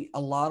to be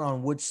a lot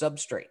on wood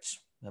substrates.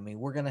 I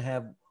mean, we're going to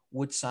have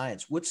wood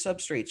science. Wood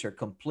substrates are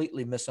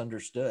completely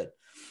misunderstood.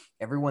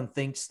 Everyone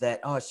thinks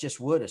that, oh, it's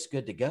just wood, it's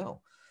good to go.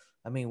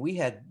 I mean, we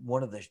had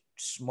one of the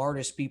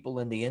smartest people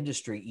in the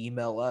industry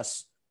email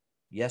us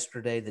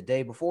yesterday, the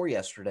day before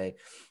yesterday,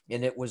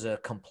 and it was a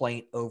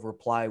complaint over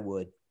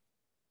plywood.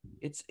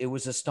 It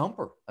was a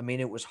stumper. I mean,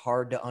 it was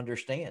hard to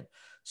understand.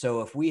 So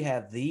if we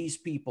have these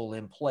people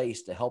in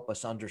place to help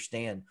us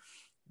understand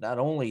not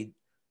only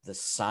the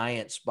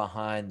science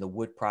behind the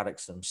wood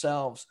products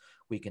themselves,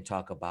 we can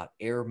talk about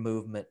air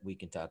movement, we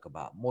can talk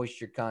about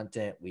moisture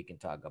content, we can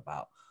talk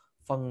about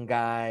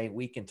fungi,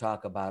 we can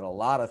talk about a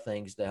lot of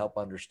things to help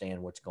understand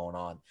what's going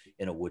on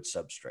in a wood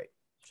substrate.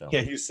 So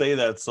yeah, you say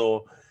that.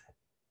 So,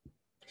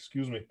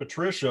 excuse me,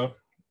 Patricia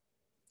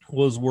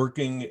was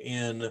working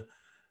in,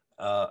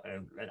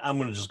 and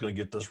I'm just going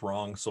to get this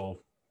wrong, so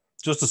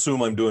just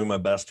assume I'm doing my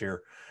best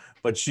here.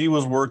 But she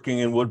was working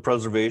in wood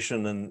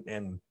preservation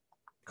and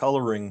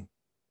coloring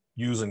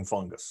using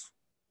fungus.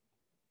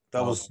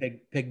 That was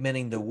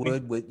pigmenting the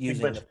wood with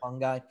using the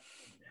fungi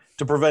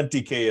to prevent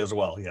decay as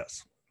well.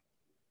 Yes,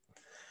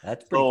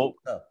 that's pretty cool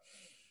stuff.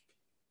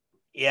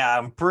 Yeah,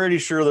 I'm pretty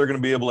sure they're going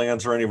to be able to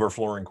answer any of our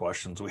flooring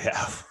questions we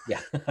have.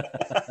 Yeah.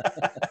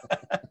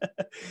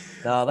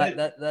 No,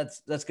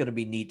 that's going to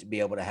be neat to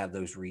be able to have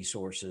those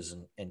resources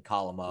and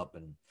call them up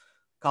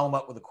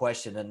with a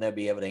question and they'll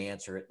be able to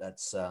answer it.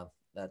 That's going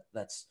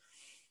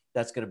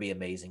to be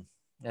amazing.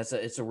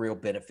 It's a real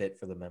benefit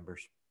for the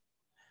members.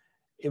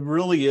 It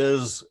really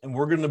is. And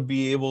we're going to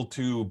be able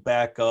to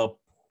back up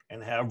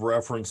and have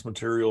reference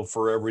material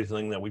for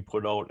everything that we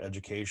put out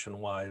education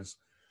wise.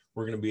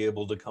 We're going to be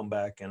able to come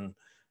back and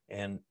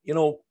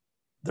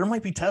there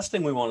might be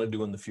testing we want to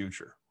do in the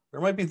future.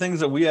 There might be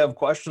things that we have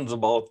questions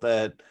about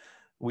that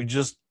we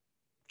just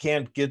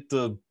can't get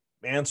the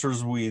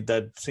answers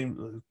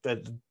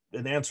that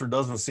an answer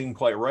doesn't seem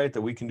quite right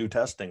that we can do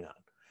testing on.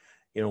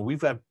 We've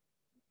got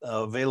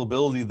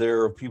availability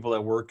there of people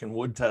that work in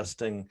wood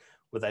testing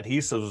with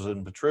adhesives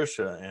and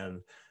Patricia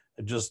and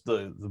just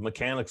the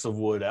mechanics of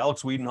wood.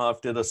 Alex Wiedenhoff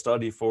did a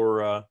study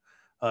for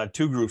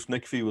 2 groups.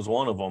 NICFI was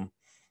one of them.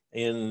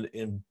 I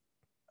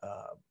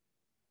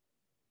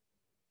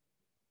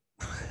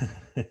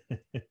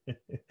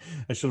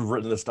should have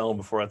written this down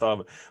before I thought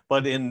of it.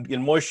 But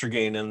in moisture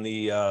gain and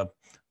the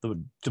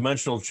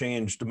dimensional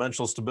change,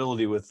 dimensional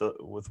stability with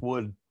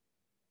wood,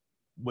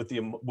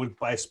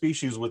 by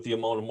species with the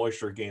amount of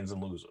moisture it gains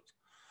and loses.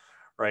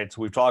 Right.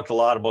 So we've talked a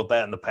lot about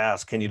that in the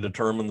past. Can you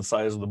determine the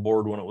size of the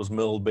board when it was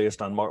milled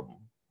based on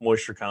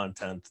moisture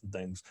content and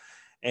things,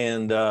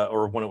 and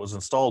or when it was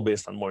installed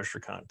based on moisture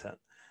content?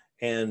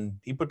 And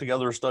he put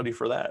together a study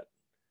for that,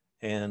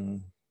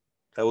 and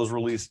that was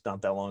released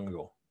not that long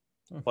ago.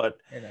 But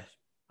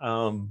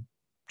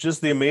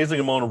just the amazing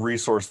amount of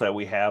resource that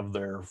we have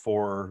there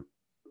for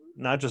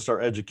not just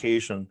our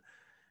education,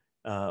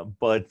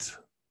 but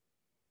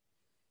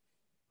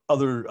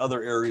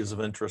other areas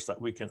of interest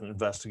that we can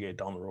investigate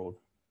down the road.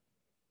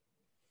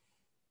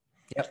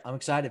 Yep, I'm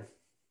excited.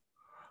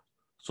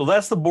 So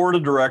that's the board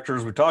of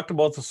directors. We talked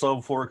about the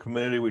subfloor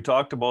committee. We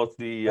talked about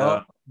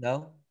the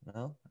no,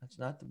 that's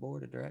not the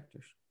board of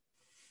directors.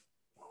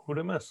 Who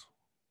did I miss?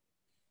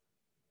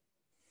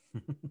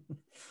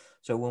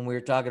 So when we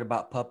were talking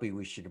about puppy,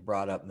 we should have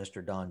brought up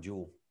Mr. Don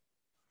Jewell.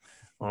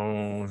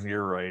 Oh,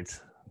 you're right.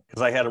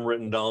 because I had them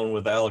written down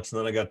with Alex, and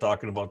then I got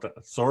talking about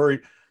that.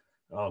 Sorry.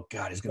 Oh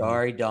God, he's gonna.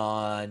 Sorry,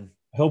 Don.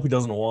 I hope he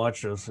doesn't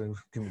watch this and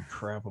give me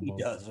crap about. He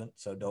doesn't,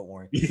 so don't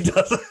worry. He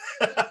doesn't.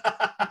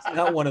 He's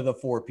not one of the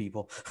 4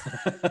 people.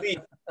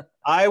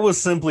 I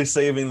was simply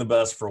saving the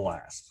best for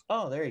last.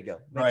 Oh, there you go.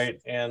 Makes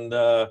Right, sense. and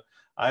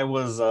I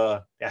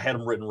had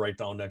them written right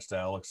down next to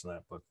Alex and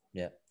that, but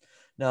yeah.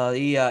 No,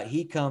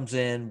 he comes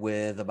in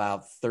with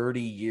about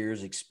 30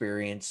 years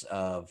experience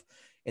of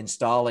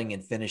installing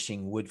and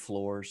finishing wood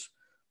floors.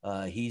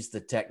 He's the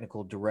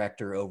technical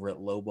director over at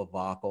Loba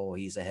Vacal.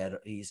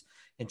 He's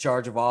in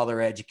charge of all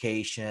their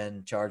education,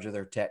 in charge of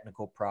their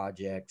technical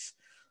projects.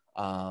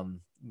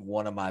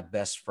 One of my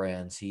best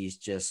friends. He's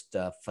just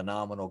a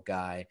phenomenal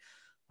guy.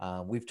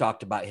 We've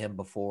talked about him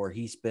before.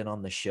 He's been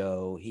on the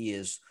show. He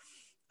is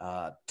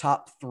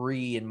top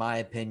 3, in my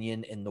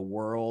opinion, in the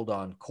world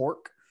on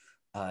cork.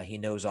 He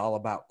knows all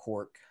about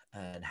cork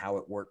and how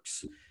it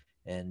works,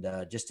 and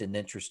just an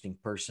interesting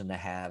person to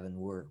have. And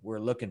we're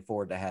looking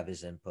forward to have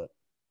his input.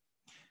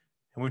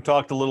 And we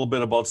talked a little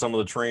bit about some of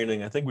the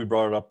training. I think we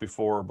brought it up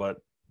before, but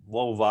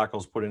Lobo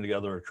Vacal's putting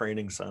together a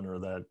training center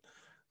that's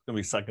going to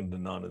be second to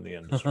none in the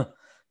industry.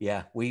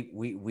 Yeah,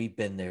 we've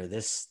been there.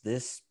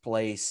 This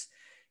place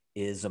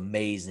is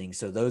amazing.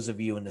 So those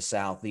of you in the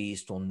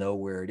Southeast will know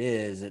where it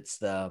is. It's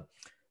the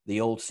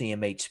old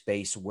CMH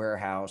Space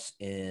warehouse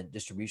and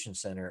distribution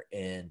center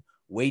in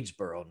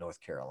Wadesboro,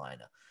 North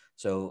Carolina.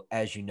 So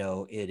as you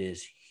know, it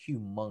is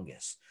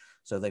humongous.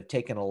 So they've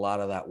taken a lot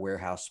of that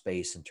warehouse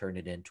space and turned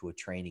it into a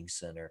training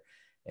center.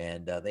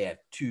 And they have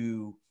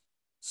two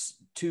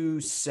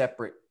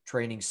separate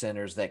training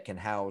centers that can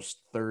house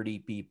 30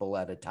 people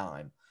at a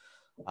time.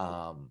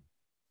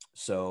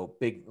 So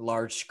big,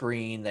 large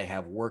screen. They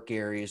have work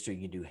areas so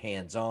you can do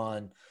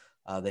hands-on.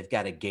 They've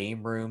got a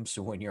game room,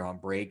 so when you're on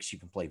breaks, you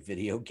can play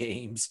video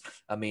games.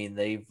 I mean,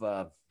 they've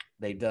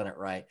done it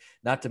right.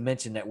 Not to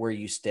mention that where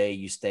you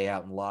stay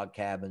out in log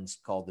cabins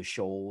called the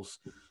Shoals.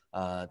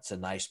 It's a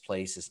nice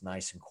place. It's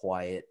nice and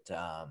quiet.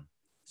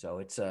 So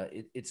it's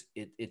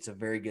a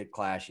very good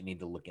class. You need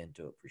to look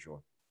into it for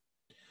sure.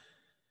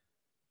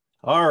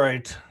 All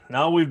right,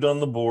 now we've done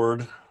the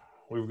board.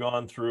 We've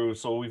gone through,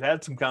 so we've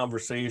had some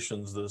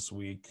conversations this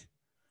week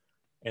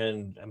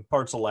and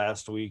parts of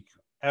last week.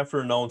 After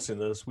announcing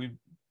this,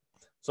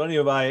 Sonny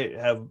and I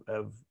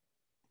have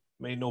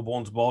made no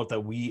bones about that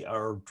we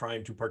are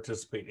trying to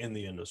participate in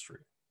the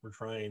industry. We're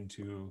trying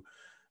to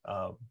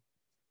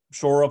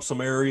shore up some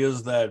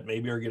areas that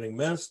maybe are getting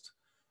missed,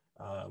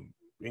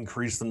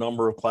 increase the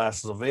number of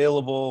classes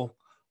available,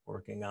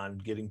 working on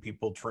getting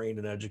people trained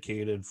and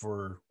educated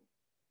for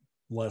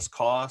less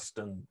cost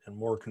and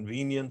more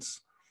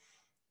convenience.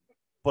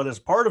 But as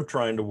part of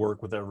trying to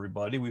work with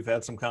everybody, we've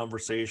had some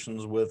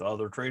conversations with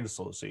other trade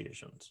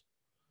associations.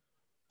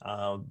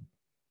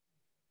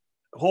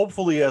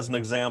 Hopefully, as an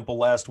example,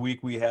 last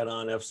week we had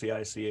on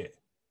FCICA,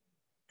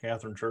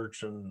 Catherine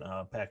Church and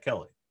Pat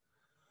Kelly.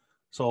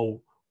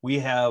 So we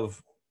had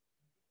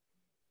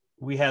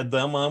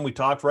them on. We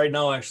talked right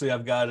now. Actually,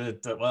 I've got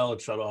it. Well,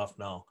 it's shut off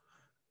now.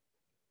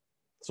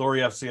 Sorry,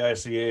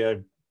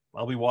 FCICA.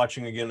 I'll be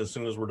watching again as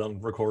soon as we're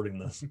done recording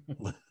this.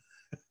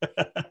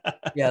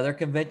 Yeah, their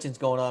convention's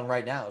going on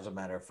right now. As a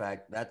matter of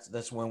fact,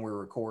 that's when we're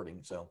recording.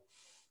 So,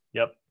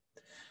 yep.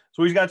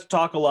 So we got to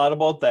talk a lot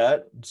about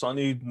that.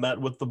 Sonny met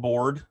with the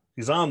board.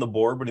 He's on the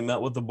board, but he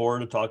met with the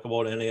board to talk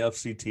about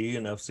NAFCT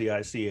and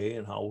FCICA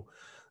and how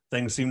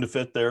things seem to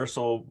fit there.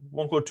 So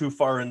won't go too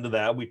far into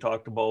that. We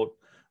talked about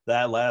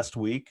that last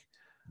week.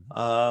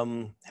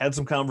 Had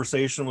some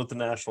conversation with the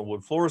National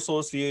Wood Floor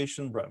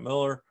Association, Brett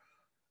Miller.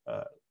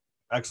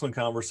 Excellent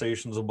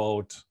conversations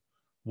about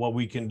what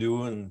we can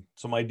do and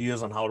some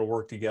ideas on how to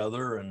work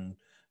together and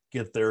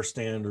get their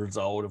standards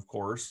out. Of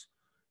course,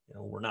 you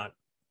know, we're not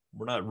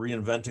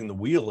reinventing the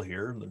wheel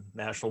here. The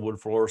National Wood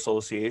Floor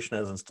Association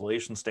has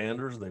installation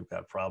standards. They've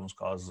got problems,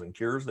 causes, and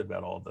cures. They've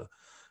got all the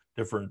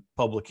different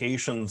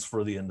publications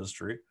for the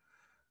industry.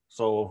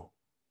 So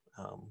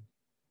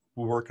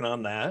we're working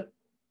on that.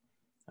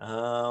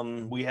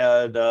 We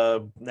had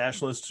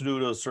National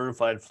Institute of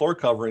Certified Floor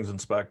Coverings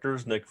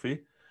Inspectors, NICFI.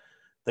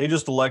 They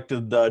just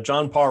elected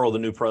John Parro, the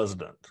new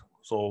president.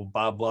 So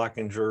Bob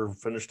Blockinger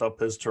finished up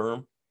his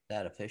term. is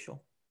that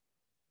official?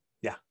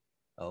 Yeah.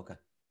 Oh, okay.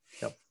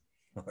 Yep.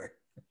 All right.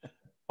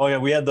 Oh yeah,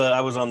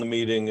 I was on the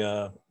meeting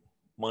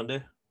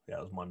Monday. Yeah,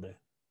 it was Monday,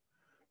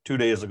 2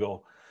 days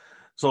ago.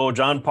 So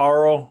John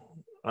Parro,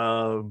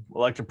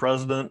 elected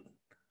president.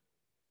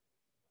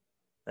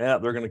 Yeah,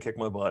 they're going to kick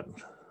my butt.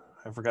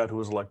 I forgot who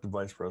was elected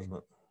vice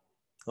president.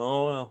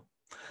 Oh, well.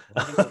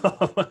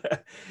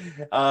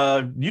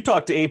 You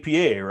talked to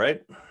APA,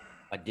 right?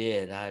 I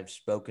did. I've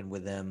spoken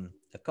with them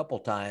a couple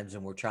times,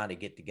 and we're trying to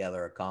get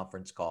together a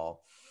conference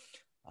call.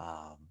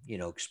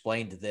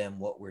 Explain to them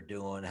what we're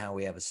doing, how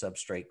we have a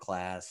substrate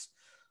class.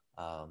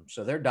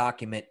 So their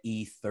document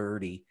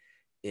E30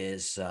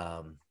 has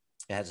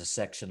a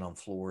section on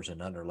floors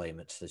and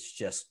underlayments. That's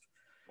just,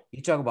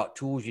 you talk about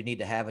tools you need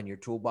to have in your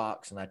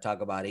toolbox, and I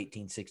talk about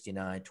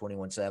 1869,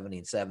 2170,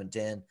 and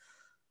 710.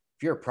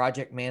 if you're a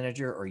project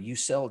manager or you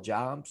sell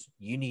jobs,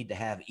 you need to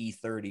have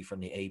E30 from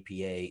the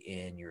APA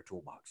in your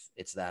toolbox.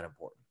 It's that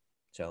important.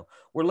 So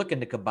we're looking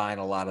to combine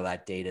a lot of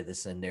that data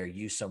that's in there,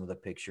 use some of the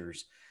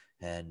pictures.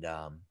 And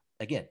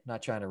again,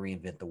 not trying to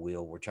reinvent the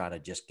wheel. We're trying to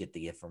just get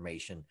the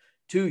information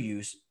to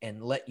use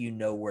and let you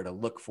know where to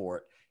look for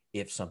it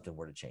if something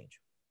were to change.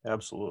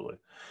 Absolutely.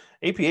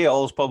 APA,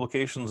 all those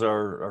publications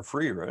are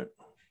free, right?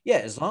 Yeah,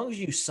 as long as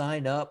you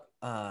sign up,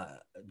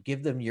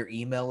 give them your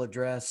email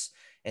address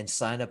and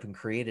sign up and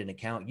create an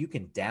account, you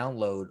can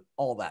download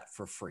all that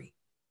for free.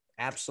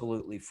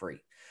 Absolutely free.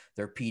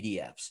 They're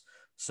PDFs.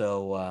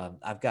 So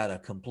I've got a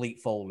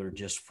complete folder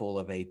just full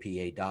of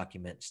APA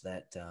documents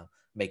that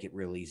make it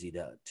real easy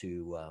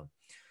to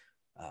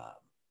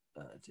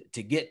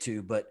get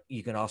to, but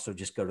you can also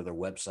just go to their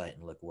website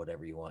and look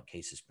whatever you want in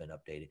case it's been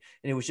updated.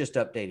 And it was just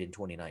updated in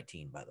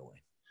 2019, by the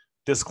way.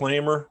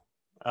 Disclaimer,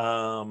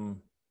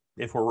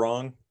 if we're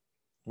wrong,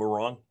 we're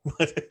wrong.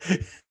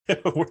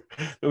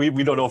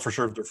 we don't know for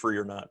sure if they're free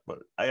or not, but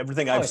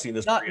everything I've seen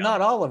is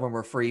not all of them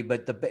are free,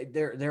 but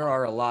there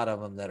are a lot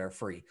of them that are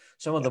free.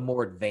 Some of the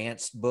more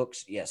advanced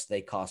books, yes, they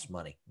cost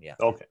money. Yeah.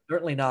 Okay.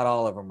 Certainly not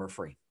all of them are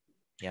free.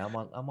 Yeah, I'm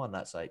on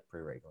that site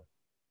pretty regularly.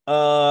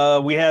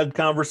 We had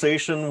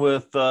conversation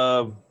with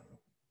the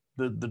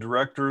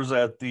directors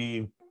at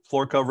the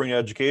Floor Covering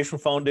Education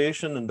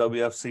Foundation and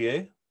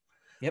WFCA.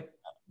 Yep.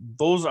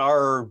 Those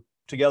are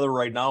together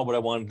right now, but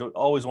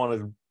always wanted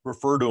to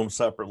refer to them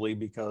separately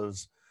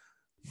because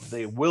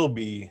they will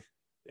be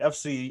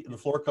the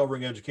Floor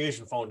Covering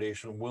Education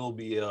Foundation will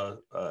be a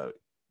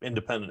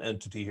independent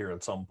entity here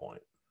at some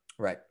point.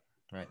 Right.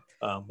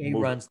 He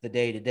runs the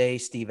day-to-day.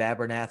 Steve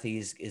Abernathy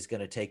is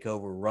going to take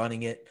over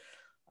running it.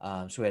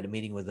 So we had a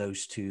meeting with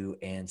those two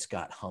and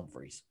Scott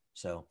Humphreys.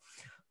 So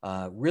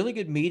really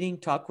good meeting,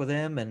 talk with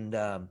them. And,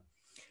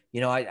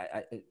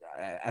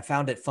 I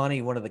found it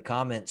funny. One of the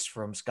comments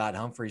from Scott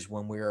Humphreys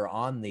when we were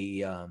on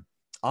the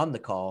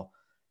call,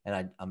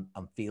 and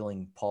I'm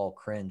feeling Paul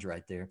cringe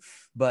right there,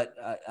 but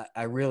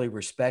I really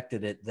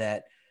respected it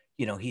that,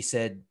 he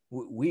said,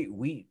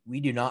 we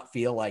do not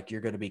feel like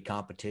you're going to be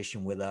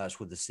competition with us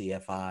with the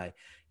CFI.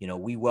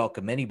 We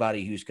welcome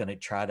anybody who's going to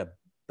try to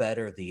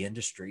better the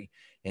industry.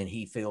 And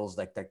he feels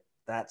like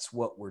that's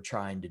what we're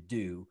trying to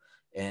do.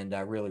 And I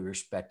really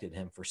respected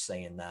him for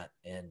saying that.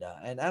 And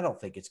I don't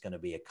think it's going to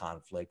be a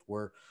conflict.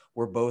 We're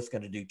both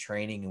going to do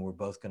training and we're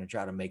both going to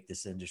try to make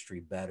this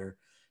industry better.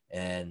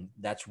 And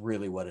that's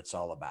really what it's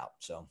all about.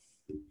 So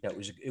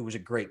it was a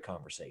great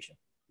conversation.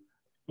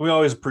 We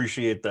always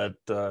appreciate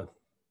that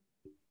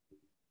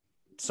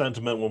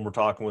sentiment when we're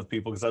talking with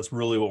people, because that's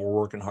really what we're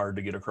working hard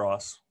to get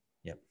across.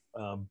 Yep.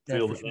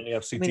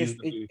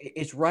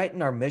 It's right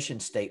in our mission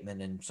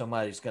statement, and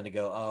somebody's going to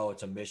go, oh,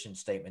 it's a mission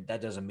statement.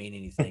 That doesn't mean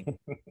anything.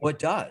 Well, it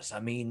does.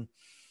 I mean,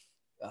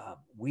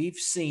 we've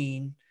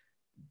seen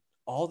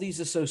all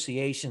these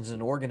associations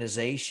and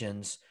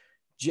organizations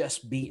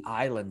just be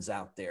islands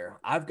out there.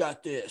 I've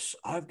got this.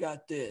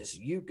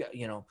 You've got,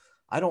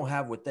 I don't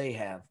have what they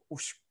have. Well,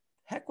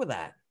 heck with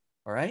that.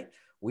 All right.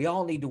 We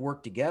all need to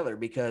work together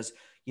because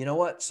you know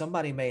what?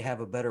 Somebody may have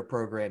a better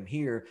program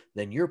here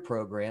than your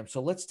program.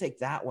 So let's take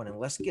that one and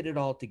let's get it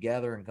all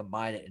together and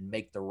combine it and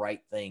make the right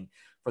thing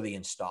for the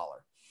installer.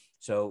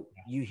 So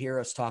you hear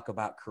us talk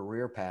about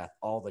career path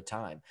all the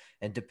time.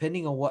 And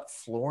depending on what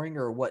flooring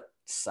or what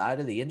side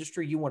of the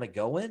industry you want to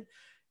go in,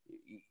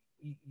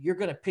 you're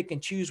going to pick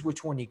and choose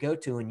which one you go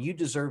to, and you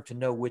deserve to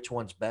know which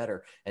one's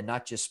better and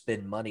not just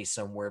spend money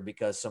somewhere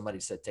because somebody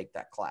said take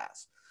that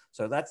class.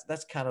 So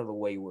that's kind of the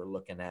way we're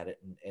looking at it.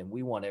 And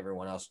we want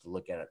everyone else to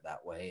look at it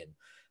that way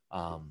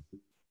and,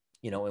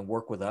 and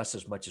work with us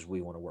as much as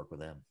we want to work with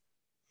them.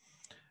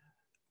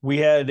 We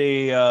had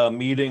a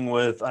meeting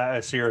with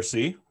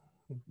CRC,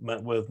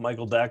 met with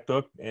Michael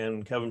Dakduk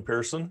and Kevin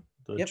Pearson,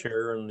 the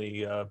chair and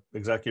the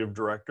executive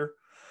director.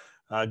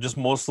 Just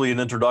mostly an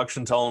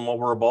introduction, telling them what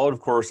we're about. Of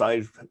course,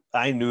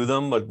 I knew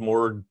them, but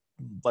more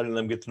letting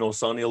them get to know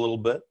Sonny a little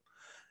bit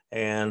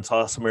and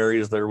saw some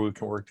areas there we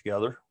can work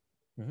together.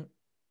 Mm-hmm.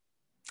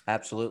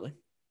 Absolutely.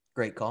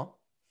 Great call.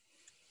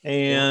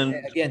 And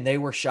again, they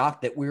were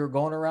shocked that we were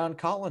going around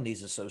calling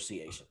these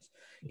associations.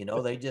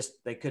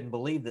 They couldn't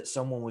believe that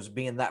someone was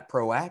being that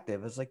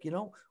proactive. It's like,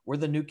 we're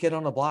the new kid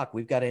on the block.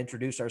 We've got to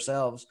introduce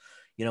ourselves.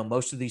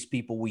 Most of these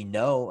people we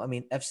know. I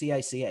mean,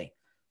 FCICA.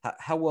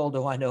 How well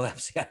do I know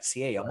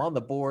FCICA? I'm on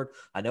the board.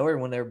 I know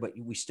everyone there, but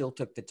we still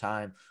took the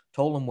time,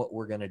 told them what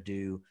we're going to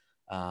do.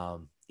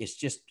 It's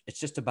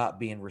just about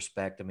being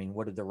respect. I mean,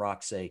 what did The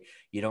Rock say?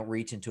 You don't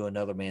reach into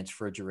another man's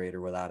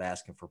refrigerator without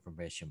asking for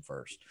permission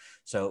first.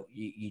 So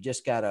you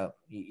just gotta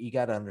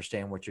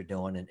understand what you're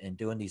doing, and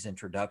doing these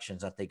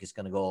introductions, I think is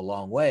going to go a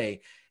long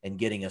way in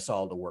getting us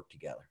all to work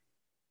together.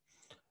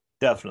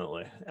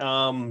 Definitely.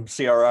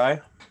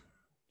 CRI.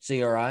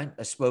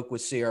 I spoke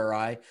with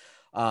CRI.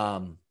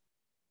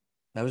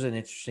 That was an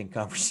interesting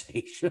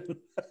conversation.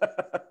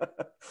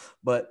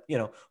 But,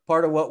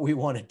 part of what we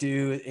want to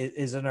do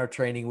is in our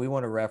training, we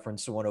want to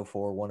reference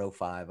 104,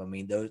 105. I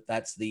mean,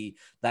 that's the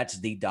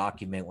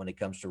document when it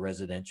comes to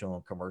residential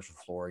and commercial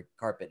flooring,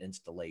 carpet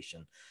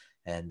installation.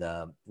 And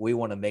we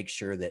want to make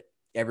sure that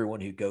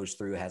everyone who goes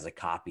through has a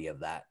copy of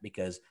that,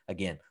 because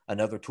again,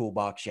 another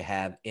toolbox you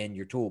have in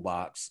your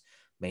toolbox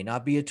may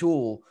not be a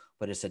tool,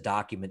 but it's a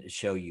document to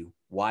show you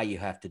why you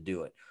have to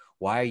do it.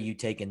 Why are you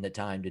taking the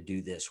time to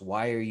do this?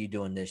 Why are you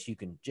doing this? You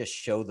can just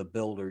show the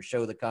builder,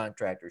 show the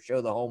contractor,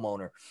 show the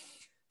homeowner,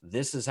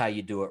 this is how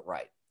you do it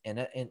right.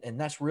 And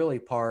that's really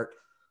part,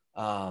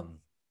 I'm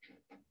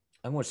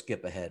going to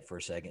skip ahead for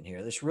a second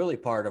here. That's really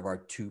part of our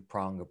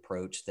two-prong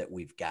approach that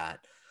we've got.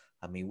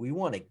 I mean, we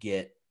want to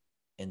get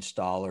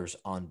installers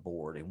on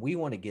board, and we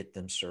want to get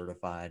them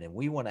certified, and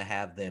we want to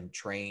have them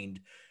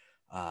trained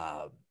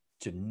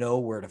to know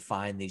where to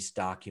find these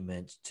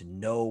documents, to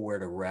know where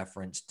to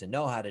reference, to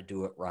know how to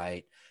do it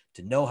right,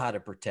 to know how to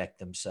protect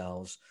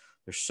themselves.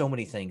 There's so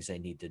many things they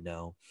need to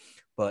know.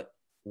 But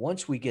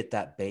once we get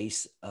that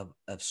base of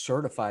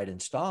certified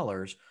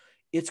installers,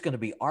 it's going to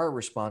be our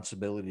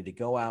responsibility to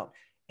go out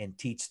and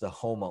teach the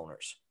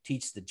homeowners,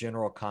 teach the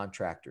general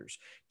contractors,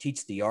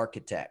 teach the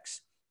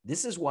architects.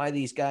 This is why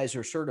these guys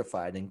are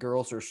certified and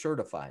girls are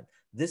certified.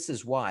 This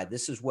is why.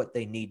 This is what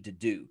they need to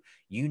do.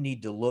 You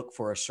need to look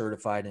for a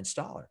certified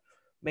installer.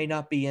 May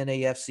not be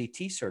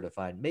NAFCT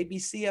certified, maybe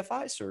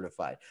CFI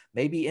certified,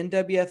 maybe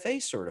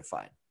NWFA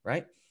certified,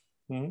 right?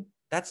 Mm-hmm.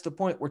 That's the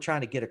point we're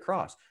trying to get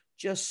across.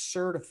 Just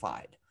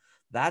certified.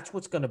 That's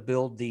what's going to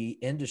build the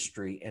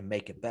industry and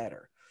make it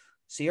better.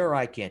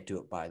 CRI can't do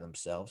it by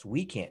themselves.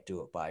 We can't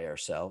do it by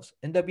ourselves.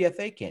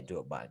 NWFA can't do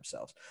it by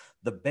themselves.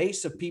 The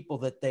base of people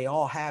that they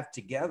all have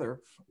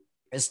together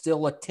is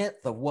still a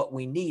tenth of what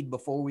we need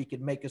before we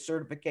could make a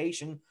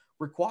certification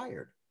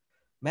required.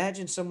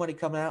 Imagine somebody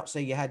coming out,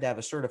 say you had to have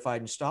a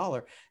certified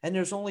installer, and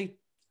there's only,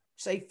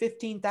 say,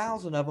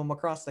 15,000 of them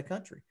across the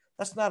country.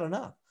 That's not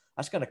enough.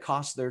 That's going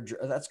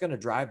to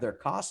drive their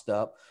cost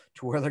up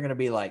to where they're going to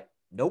be like,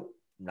 nope,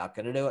 I'm not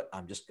going to do it.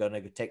 I'm just going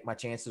to take my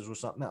chances with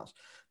something else.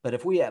 But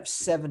if we have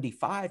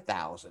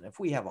 75,000, if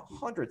we have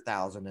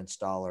 100,000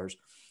 installers,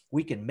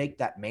 we can make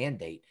that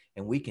mandate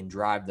and we can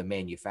drive the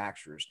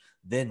manufacturers.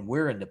 Then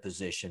we're in the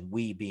position,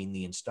 we being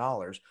the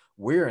installers,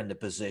 we're in the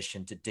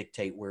position to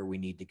dictate where we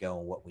need to go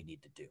and what we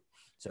need to do.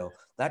 So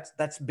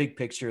that's big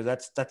picture.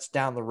 That's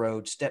down the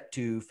road, step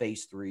 2,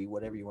 phase 3,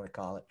 whatever you want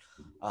to call it,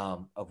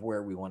 of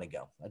where we want to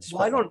go.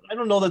 I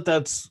don't know that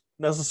that's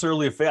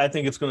necessarily I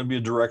think it's going to be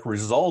a direct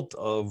result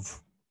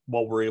of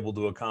what we're able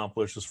to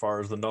accomplish as far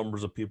as the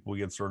numbers of people we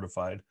get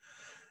certified.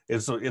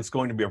 It's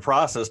going to be a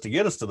process to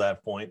get us to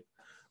that point.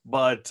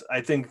 But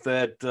I think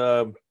that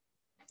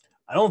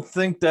I don't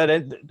think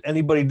that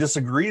anybody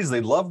disagrees.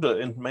 They'd love to,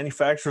 and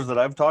manufacturers that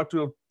I've talked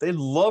to, they'd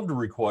love to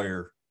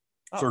require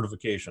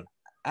certification.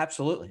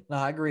 Absolutely. No,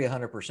 I agree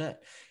 100%.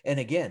 And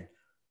again,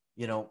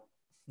 you know,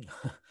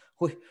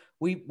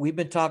 we've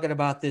been talking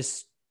about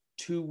this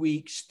 2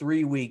 weeks,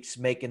 3 weeks,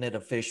 making it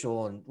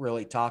official and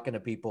really talking to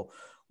people.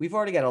 We've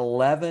already got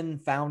 11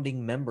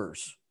 founding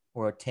members,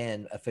 or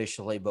 10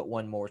 officially, but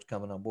one more is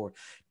coming on board.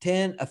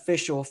 10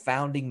 official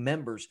founding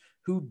members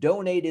who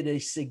donated a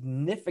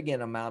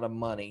significant amount of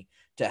money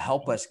to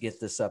help us get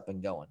this up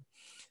and going.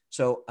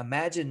 So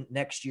imagine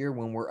next year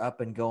when we're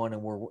up and going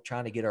and we're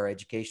trying to get our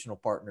educational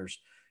partners,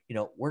 you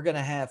know, we're going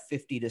to have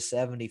 50 to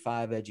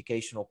 75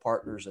 educational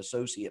partners,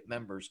 associate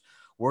members.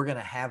 We're going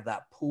to have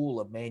that pool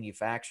of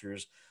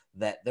manufacturers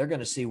that they're going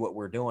to see what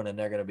we're doing and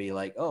they're going to be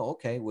like, oh,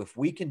 okay, well, if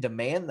we can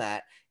demand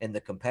that and the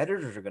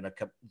competitors are going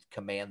to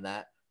command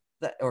that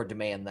or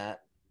demand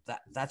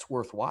that's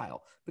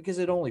worthwhile, because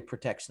it only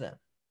protects them,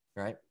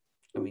 right?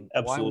 I mean,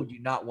 Absolutely. Why would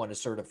you not want a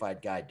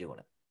certified guy doing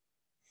it?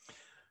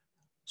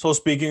 So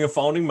speaking of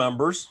founding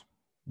members,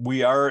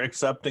 we are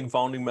accepting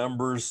founding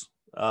members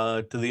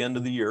to the end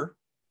of the year.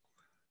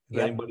 If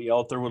anybody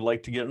out there would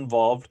like to get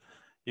involved,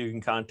 you can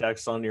contact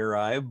Sonny or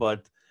I.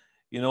 But,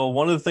 you know,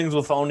 one of the things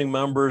with founding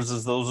members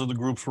is those are the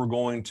groups we're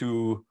going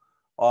to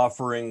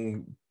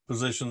offering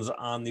positions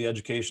on the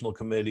educational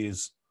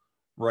committees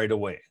right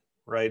away,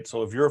 right?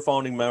 So if you're a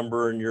founding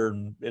member and you're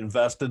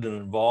invested and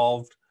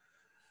involved,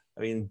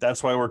 I mean,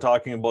 that's why we're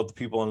talking about the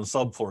people on the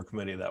subfloor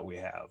committee that we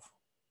have.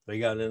 They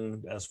got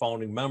in as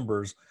founding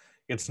members.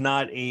 They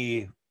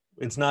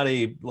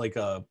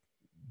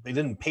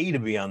didn't pay to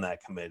be on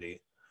that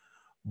committee,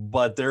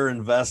 but they're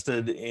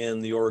invested in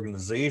the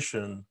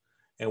organization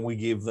and we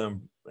gave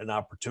them an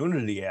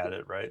opportunity at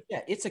it, right?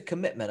 Yeah, it's a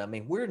commitment. I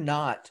mean,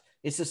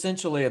 it's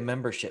essentially a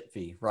membership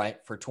fee, right,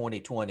 for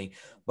 2020,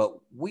 but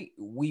we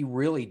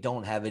really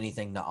don't have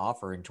anything to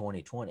offer in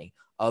 2020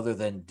 other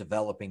than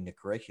developing the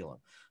curriculum.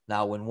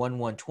 Now, when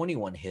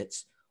 1/1/21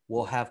 hits,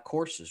 we'll have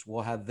courses,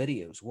 we'll have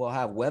videos, we'll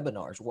have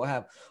webinars, we'll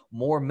have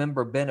more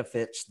member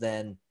benefits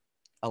than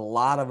a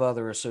lot of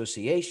other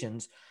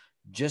associations,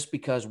 just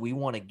because we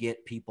want to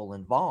get people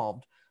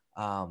involved.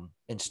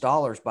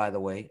 Installers, by the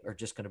way, are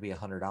just going to be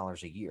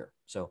 $100 a year.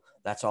 So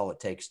that's all it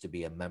takes to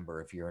be a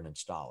member if you're an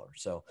installer.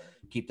 So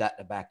keep that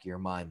in the back of your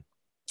mind.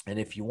 And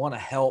if you want to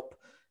help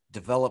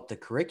develop the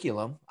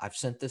curriculum, I've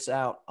sent this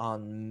out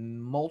on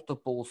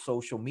multiple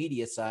social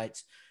media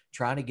sites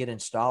trying to get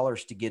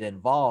installers to get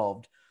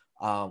involved.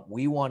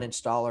 We want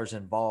installers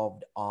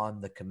involved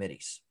on the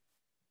committees.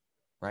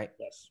 right?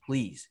 Yes.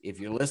 Please, if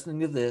you're listening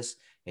to this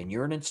and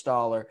you're an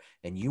installer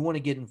and you want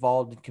to get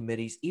involved in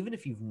committees, even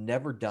if you've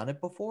never done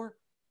it before,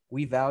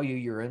 we value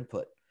your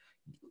input.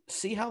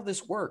 See how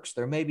this works.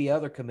 There may be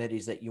other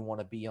committees that you want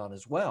to be on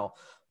as well,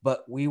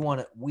 but we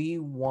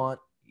want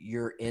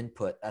your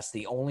input. That's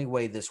the only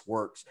way this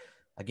works.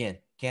 Again,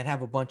 can't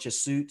have a bunch of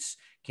suits,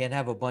 can't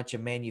have a bunch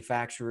of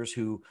manufacturers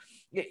who,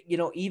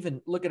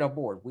 even look at our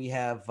board. We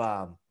have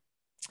a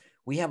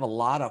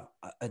lot of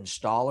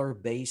installer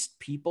based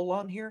people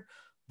on here,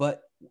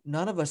 but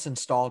none of us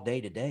install day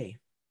to day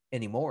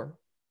anymore.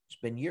 It's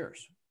been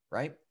years,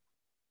 right?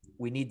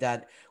 We need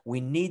that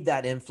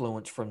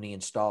influence from the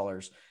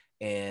installers,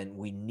 and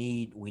we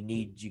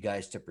need you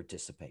guys to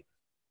participate.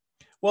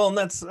 Well,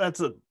 and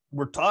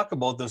we're talking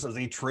about this as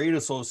a trade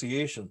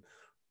association.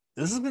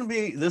 This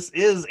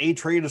is a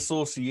trade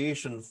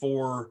association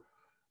for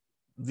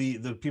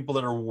the people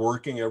that are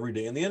working every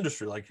day in the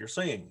industry, like you're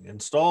saying,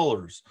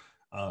 installers.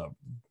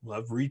 We'll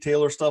have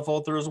retailer stuff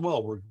out there as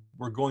well.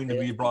 We're going to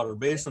be broader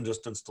based than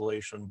just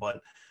installation,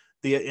 but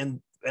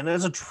and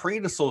as a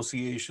trade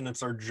association,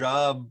 it's our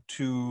job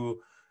to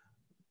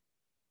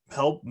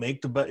help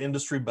make the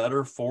industry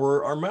better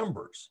for our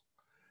members.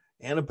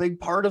 And a big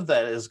part of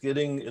that is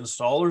getting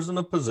installers in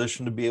a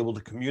position to be able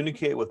to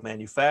communicate with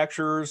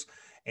manufacturers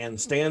and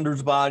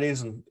standards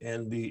bodies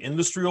and the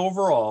industry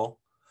overall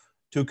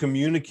to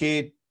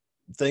communicate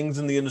things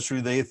in the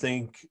industry they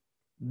think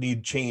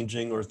need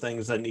changing or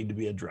things that need to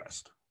be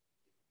addressed.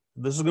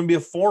 This is going to be a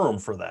forum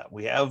for that.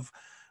 We have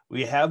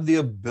the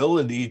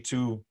ability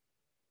to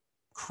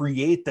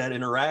create that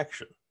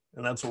interaction,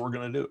 and that's what we're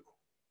going to do.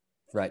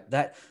 Right.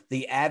 That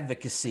the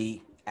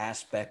advocacy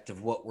aspect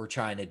of what we're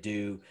trying to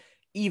do,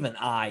 even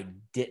I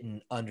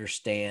didn't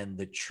understand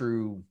the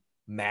true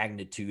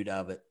magnitude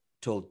of it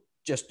till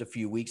just a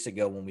few weeks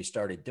ago when we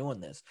started doing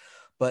this.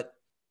 But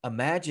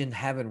imagine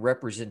having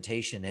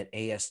representation at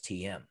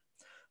ASTM.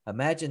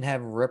 Imagine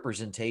having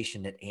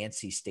representation at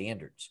ANSI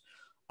standards,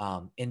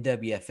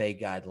 NWFA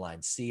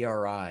guidelines,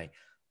 CRI,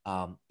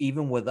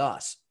 even with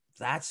us.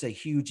 That's a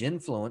huge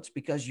influence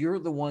because you're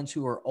the ones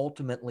who are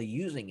ultimately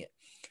using it.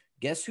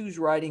 Guess who's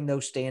writing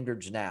those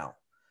standards now?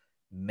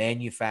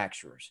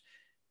 Manufacturers.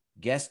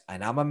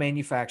 And I'm a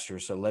manufacturer,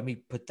 so let me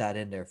put that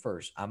in there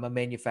first. I'm a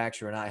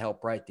manufacturer and I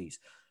help write these.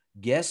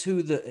 Guess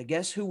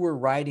who we're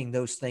writing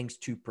those things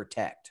to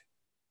protect?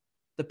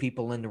 The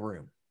people in the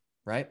room,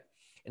 right?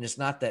 And it's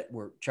not that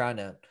we're trying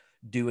to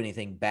do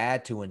anything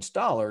bad to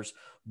installers,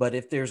 but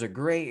if there's a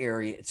gray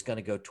area, it's going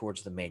to go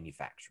towards the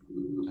manufacturer,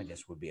 I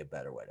guess would be a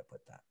better way to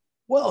put that.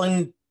 Well,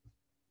 and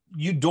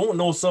you don't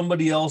know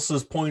somebody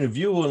else's point of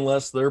view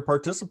unless they're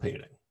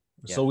participating.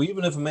 Yeah. So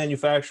even if a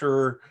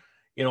manufacturer,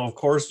 of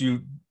course,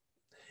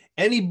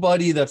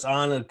 anybody that's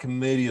on a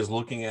committee is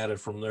looking at it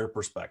from their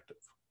perspective.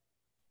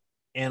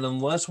 And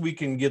unless we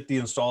can get the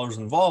installers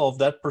involved,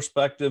 that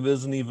perspective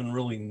isn't even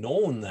really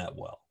known that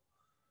well.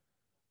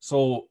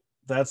 So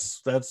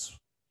that's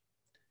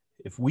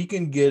if we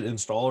can get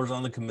installers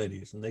on the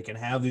committees and they can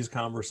have these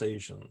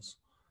conversations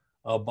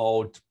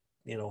about,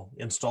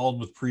 installed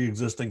with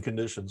pre-existing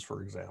conditions,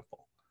 for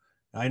example.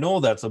 I know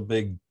that's a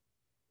big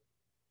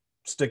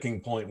sticking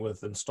point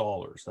with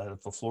installers, that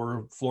if the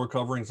floor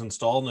covering's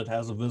installed and it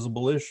has a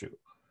visible issue,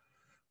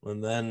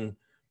 and then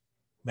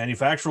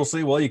manufacturer will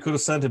say, well, you could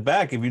have sent it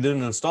back if you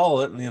didn't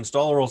install it. And the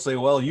installer will say,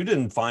 well, you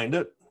didn't find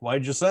it.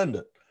 Why'd you send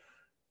it?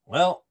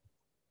 Well,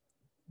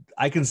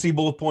 I can see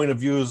both point of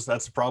views.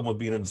 That's the problem with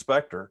being an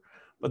inspector,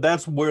 but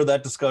that's where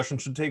that discussion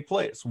should take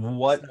place. It's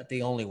not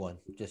the only one.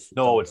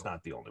 No, it's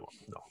not the only one.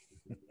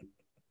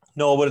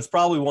 No, but it's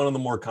probably one of the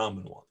more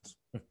common ones,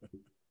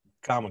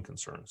 common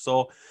concerns.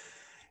 So,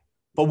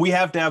 but we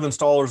have to have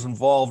installers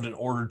involved in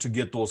order to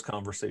get those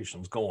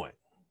conversations going.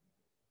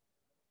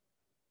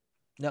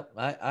 No,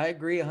 I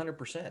agree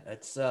 100%.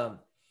 It's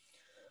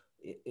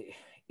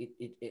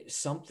it's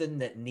something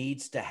that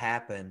needs to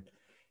happen,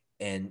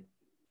 and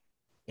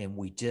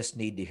we just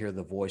need to hear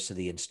the voice of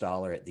the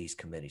installer at these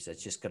committees.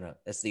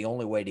 That's the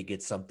only way to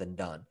get something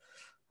done.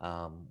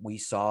 We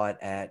saw it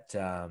at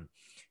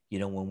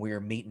when we were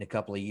meeting a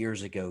couple of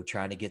years ago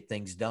trying to get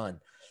things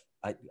done.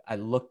 I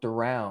looked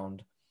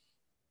around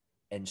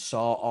and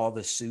saw all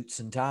the suits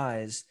and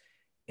ties.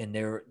 And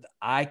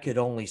I could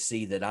only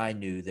see that I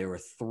knew there were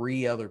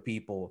 3 other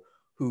people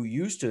who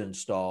used to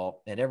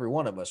install, and every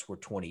one of us were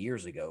 20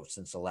 years ago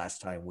since the last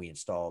time we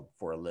installed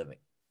for a living.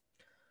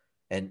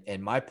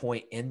 And my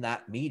point in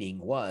that meeting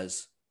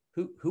was,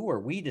 who are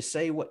we to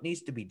say what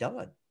needs to be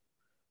done?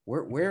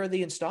 Where are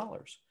the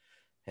installers?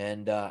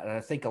 And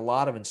I think a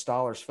lot of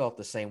installers felt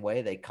the same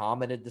way. They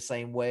commented the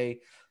same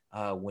way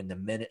when the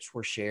minutes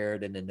were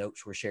shared and the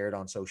notes were shared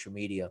on social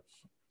media.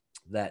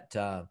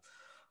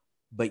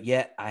 But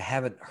yet I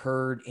haven't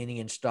heard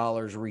any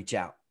installers reach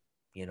out.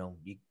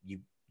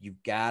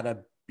 You've got to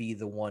be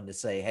the one to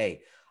say,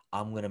 hey,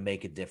 I'm going to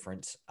make a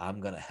difference. I'm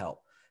going to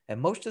help.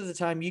 And most of the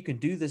time you can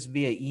do this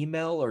via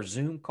email or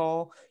Zoom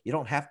call. You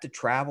don't have to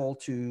travel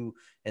to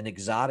an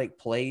exotic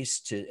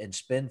place and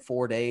spend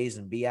 4 days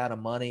and be out of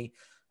money,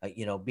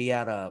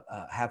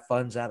 have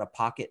funds out of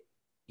pocket.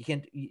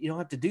 You don't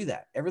have to do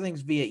that.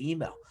 Everything's via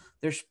email.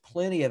 There's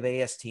plenty of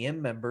ASTM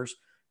members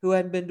who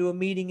hadn't been to a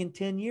meeting in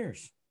 10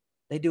 years.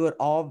 They do it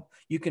all.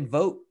 You can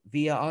vote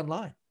via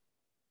online.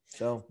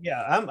 So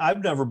yeah,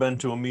 I've never been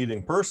to a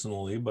meeting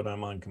personally, but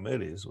I'm on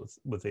committees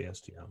with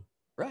ASTM.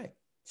 Right.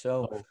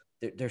 So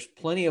there's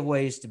plenty of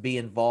ways to be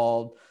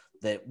involved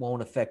that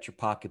won't affect your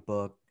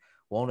pocketbook,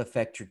 won't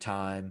affect your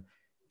time.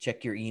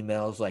 Check your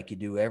emails like you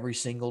do every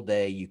single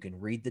day. You can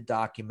read the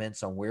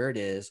documents on where it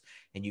is,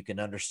 and you can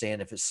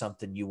understand if it's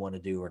something you want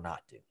to do or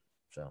not do.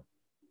 So,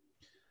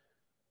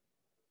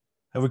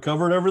 have we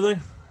covered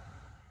everything?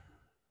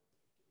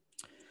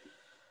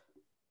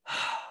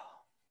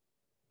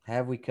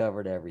 Have we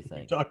covered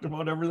everything? We talked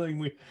about everything.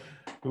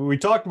 We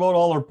talked about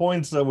all our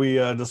points that we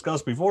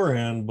discussed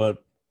beforehand,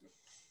 but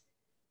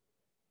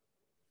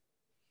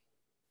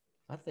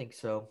I think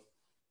so.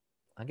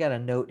 I got a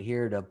note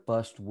here to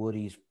bust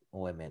Woody's. Oh,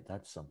 wait a minute.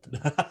 That's something.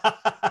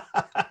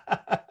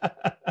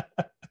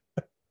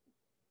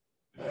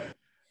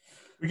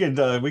 We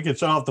could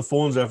shut off the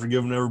phones after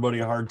giving everybody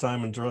a hard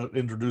time and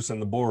introducing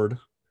the board.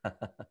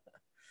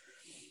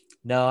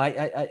 No,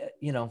 I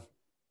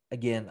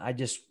again,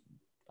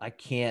 I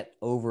can't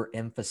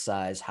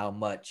overemphasize how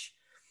much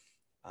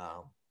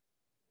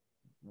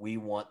we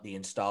want the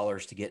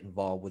installers to get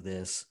involved with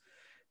this.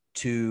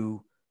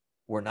 Two,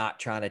 we're not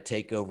trying to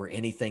take over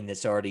anything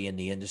that's already in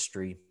the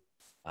industry.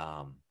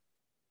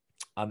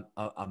 I'm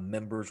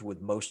members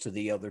with most of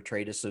the other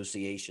trade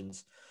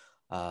associations.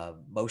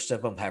 Most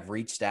of them have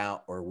reached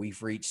out, or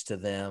we've reached to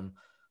them.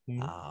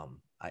 Mm-hmm.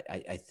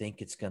 I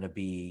think it's going to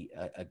be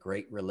a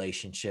great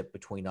relationship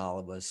between all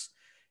of us,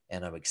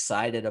 and I'm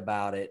excited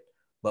about it,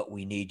 but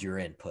we need your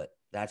input.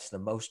 That's the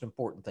most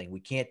important thing. We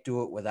can't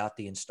do it without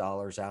the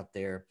installers out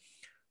there,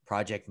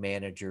 project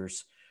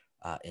managers,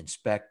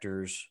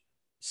 inspectors,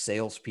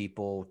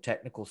 salespeople,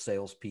 technical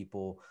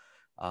salespeople.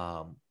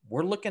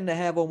 We're looking to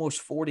have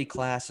almost 40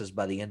 classes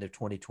by the end of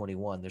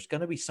 2021. There's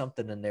going to be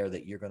something in there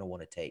that you're going to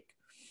want to take,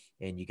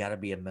 and you got to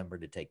be a member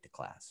to take the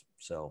class.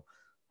 So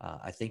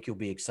I think you'll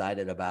be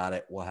excited about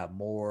it. We'll have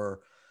more,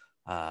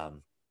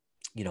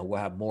 we'll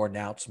have more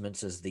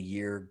announcements as the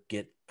year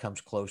comes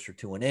closer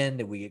to an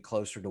end, and we get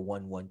closer to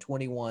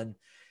 1/1/21,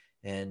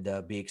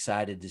 and be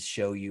excited to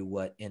show you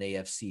what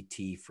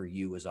NAFCT for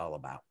you is all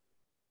about.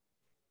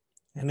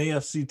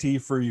 NAFCT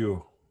for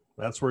you.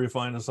 That's where you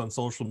find us on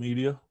social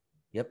media.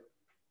 Yep.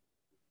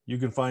 You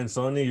can find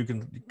Sonny. You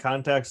can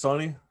contact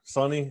Sonny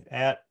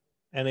at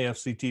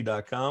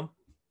NAFCT.com.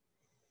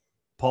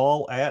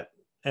 Paul at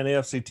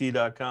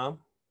NAFCT.com.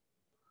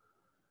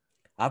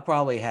 I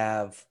probably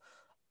have,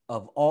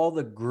 of all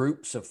the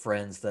groups of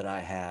friends that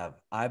I have,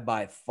 I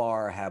by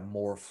far have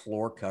more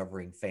floor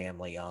covering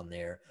family on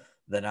there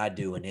than I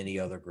do in any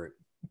other group.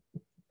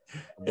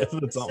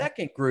 The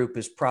second group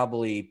is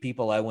probably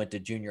people I went to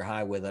junior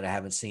high with that I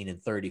haven't seen in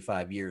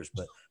 35 years,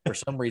 but for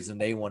some reason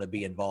they want to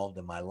be involved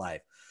in my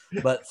life.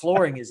 But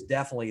flooring is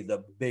definitely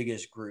the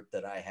biggest group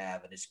that I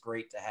have, and it's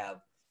great to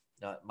have.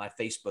 My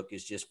Facebook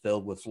is just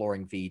filled with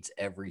flooring feeds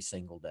every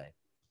single day.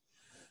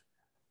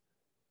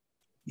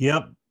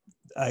 Yep.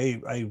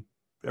 I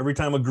every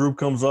time a group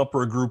comes up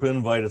or a group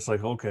invite, it's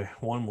like, okay,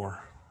 one more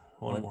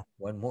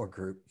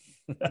group.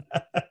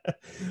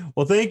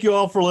 Well, thank you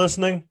all for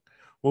listening.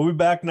 We'll be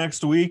back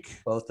next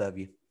week. Both of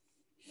you.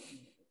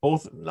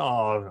 Both?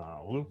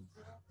 No.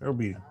 There'll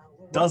be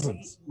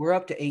dozens. We're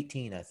up to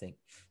 18, I think.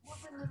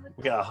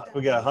 We got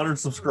 100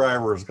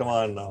 subscribers. Come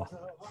on now.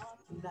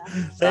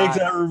 Thanks,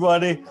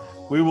 everybody.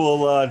 We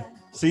will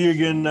see you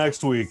again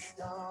next week.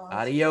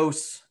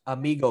 Adios,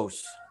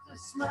 amigos.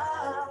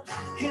 Smile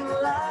can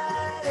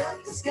light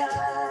up the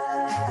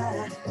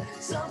sky.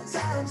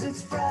 Sometimes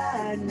it's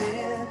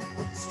frightening,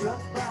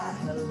 struck by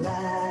a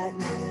light.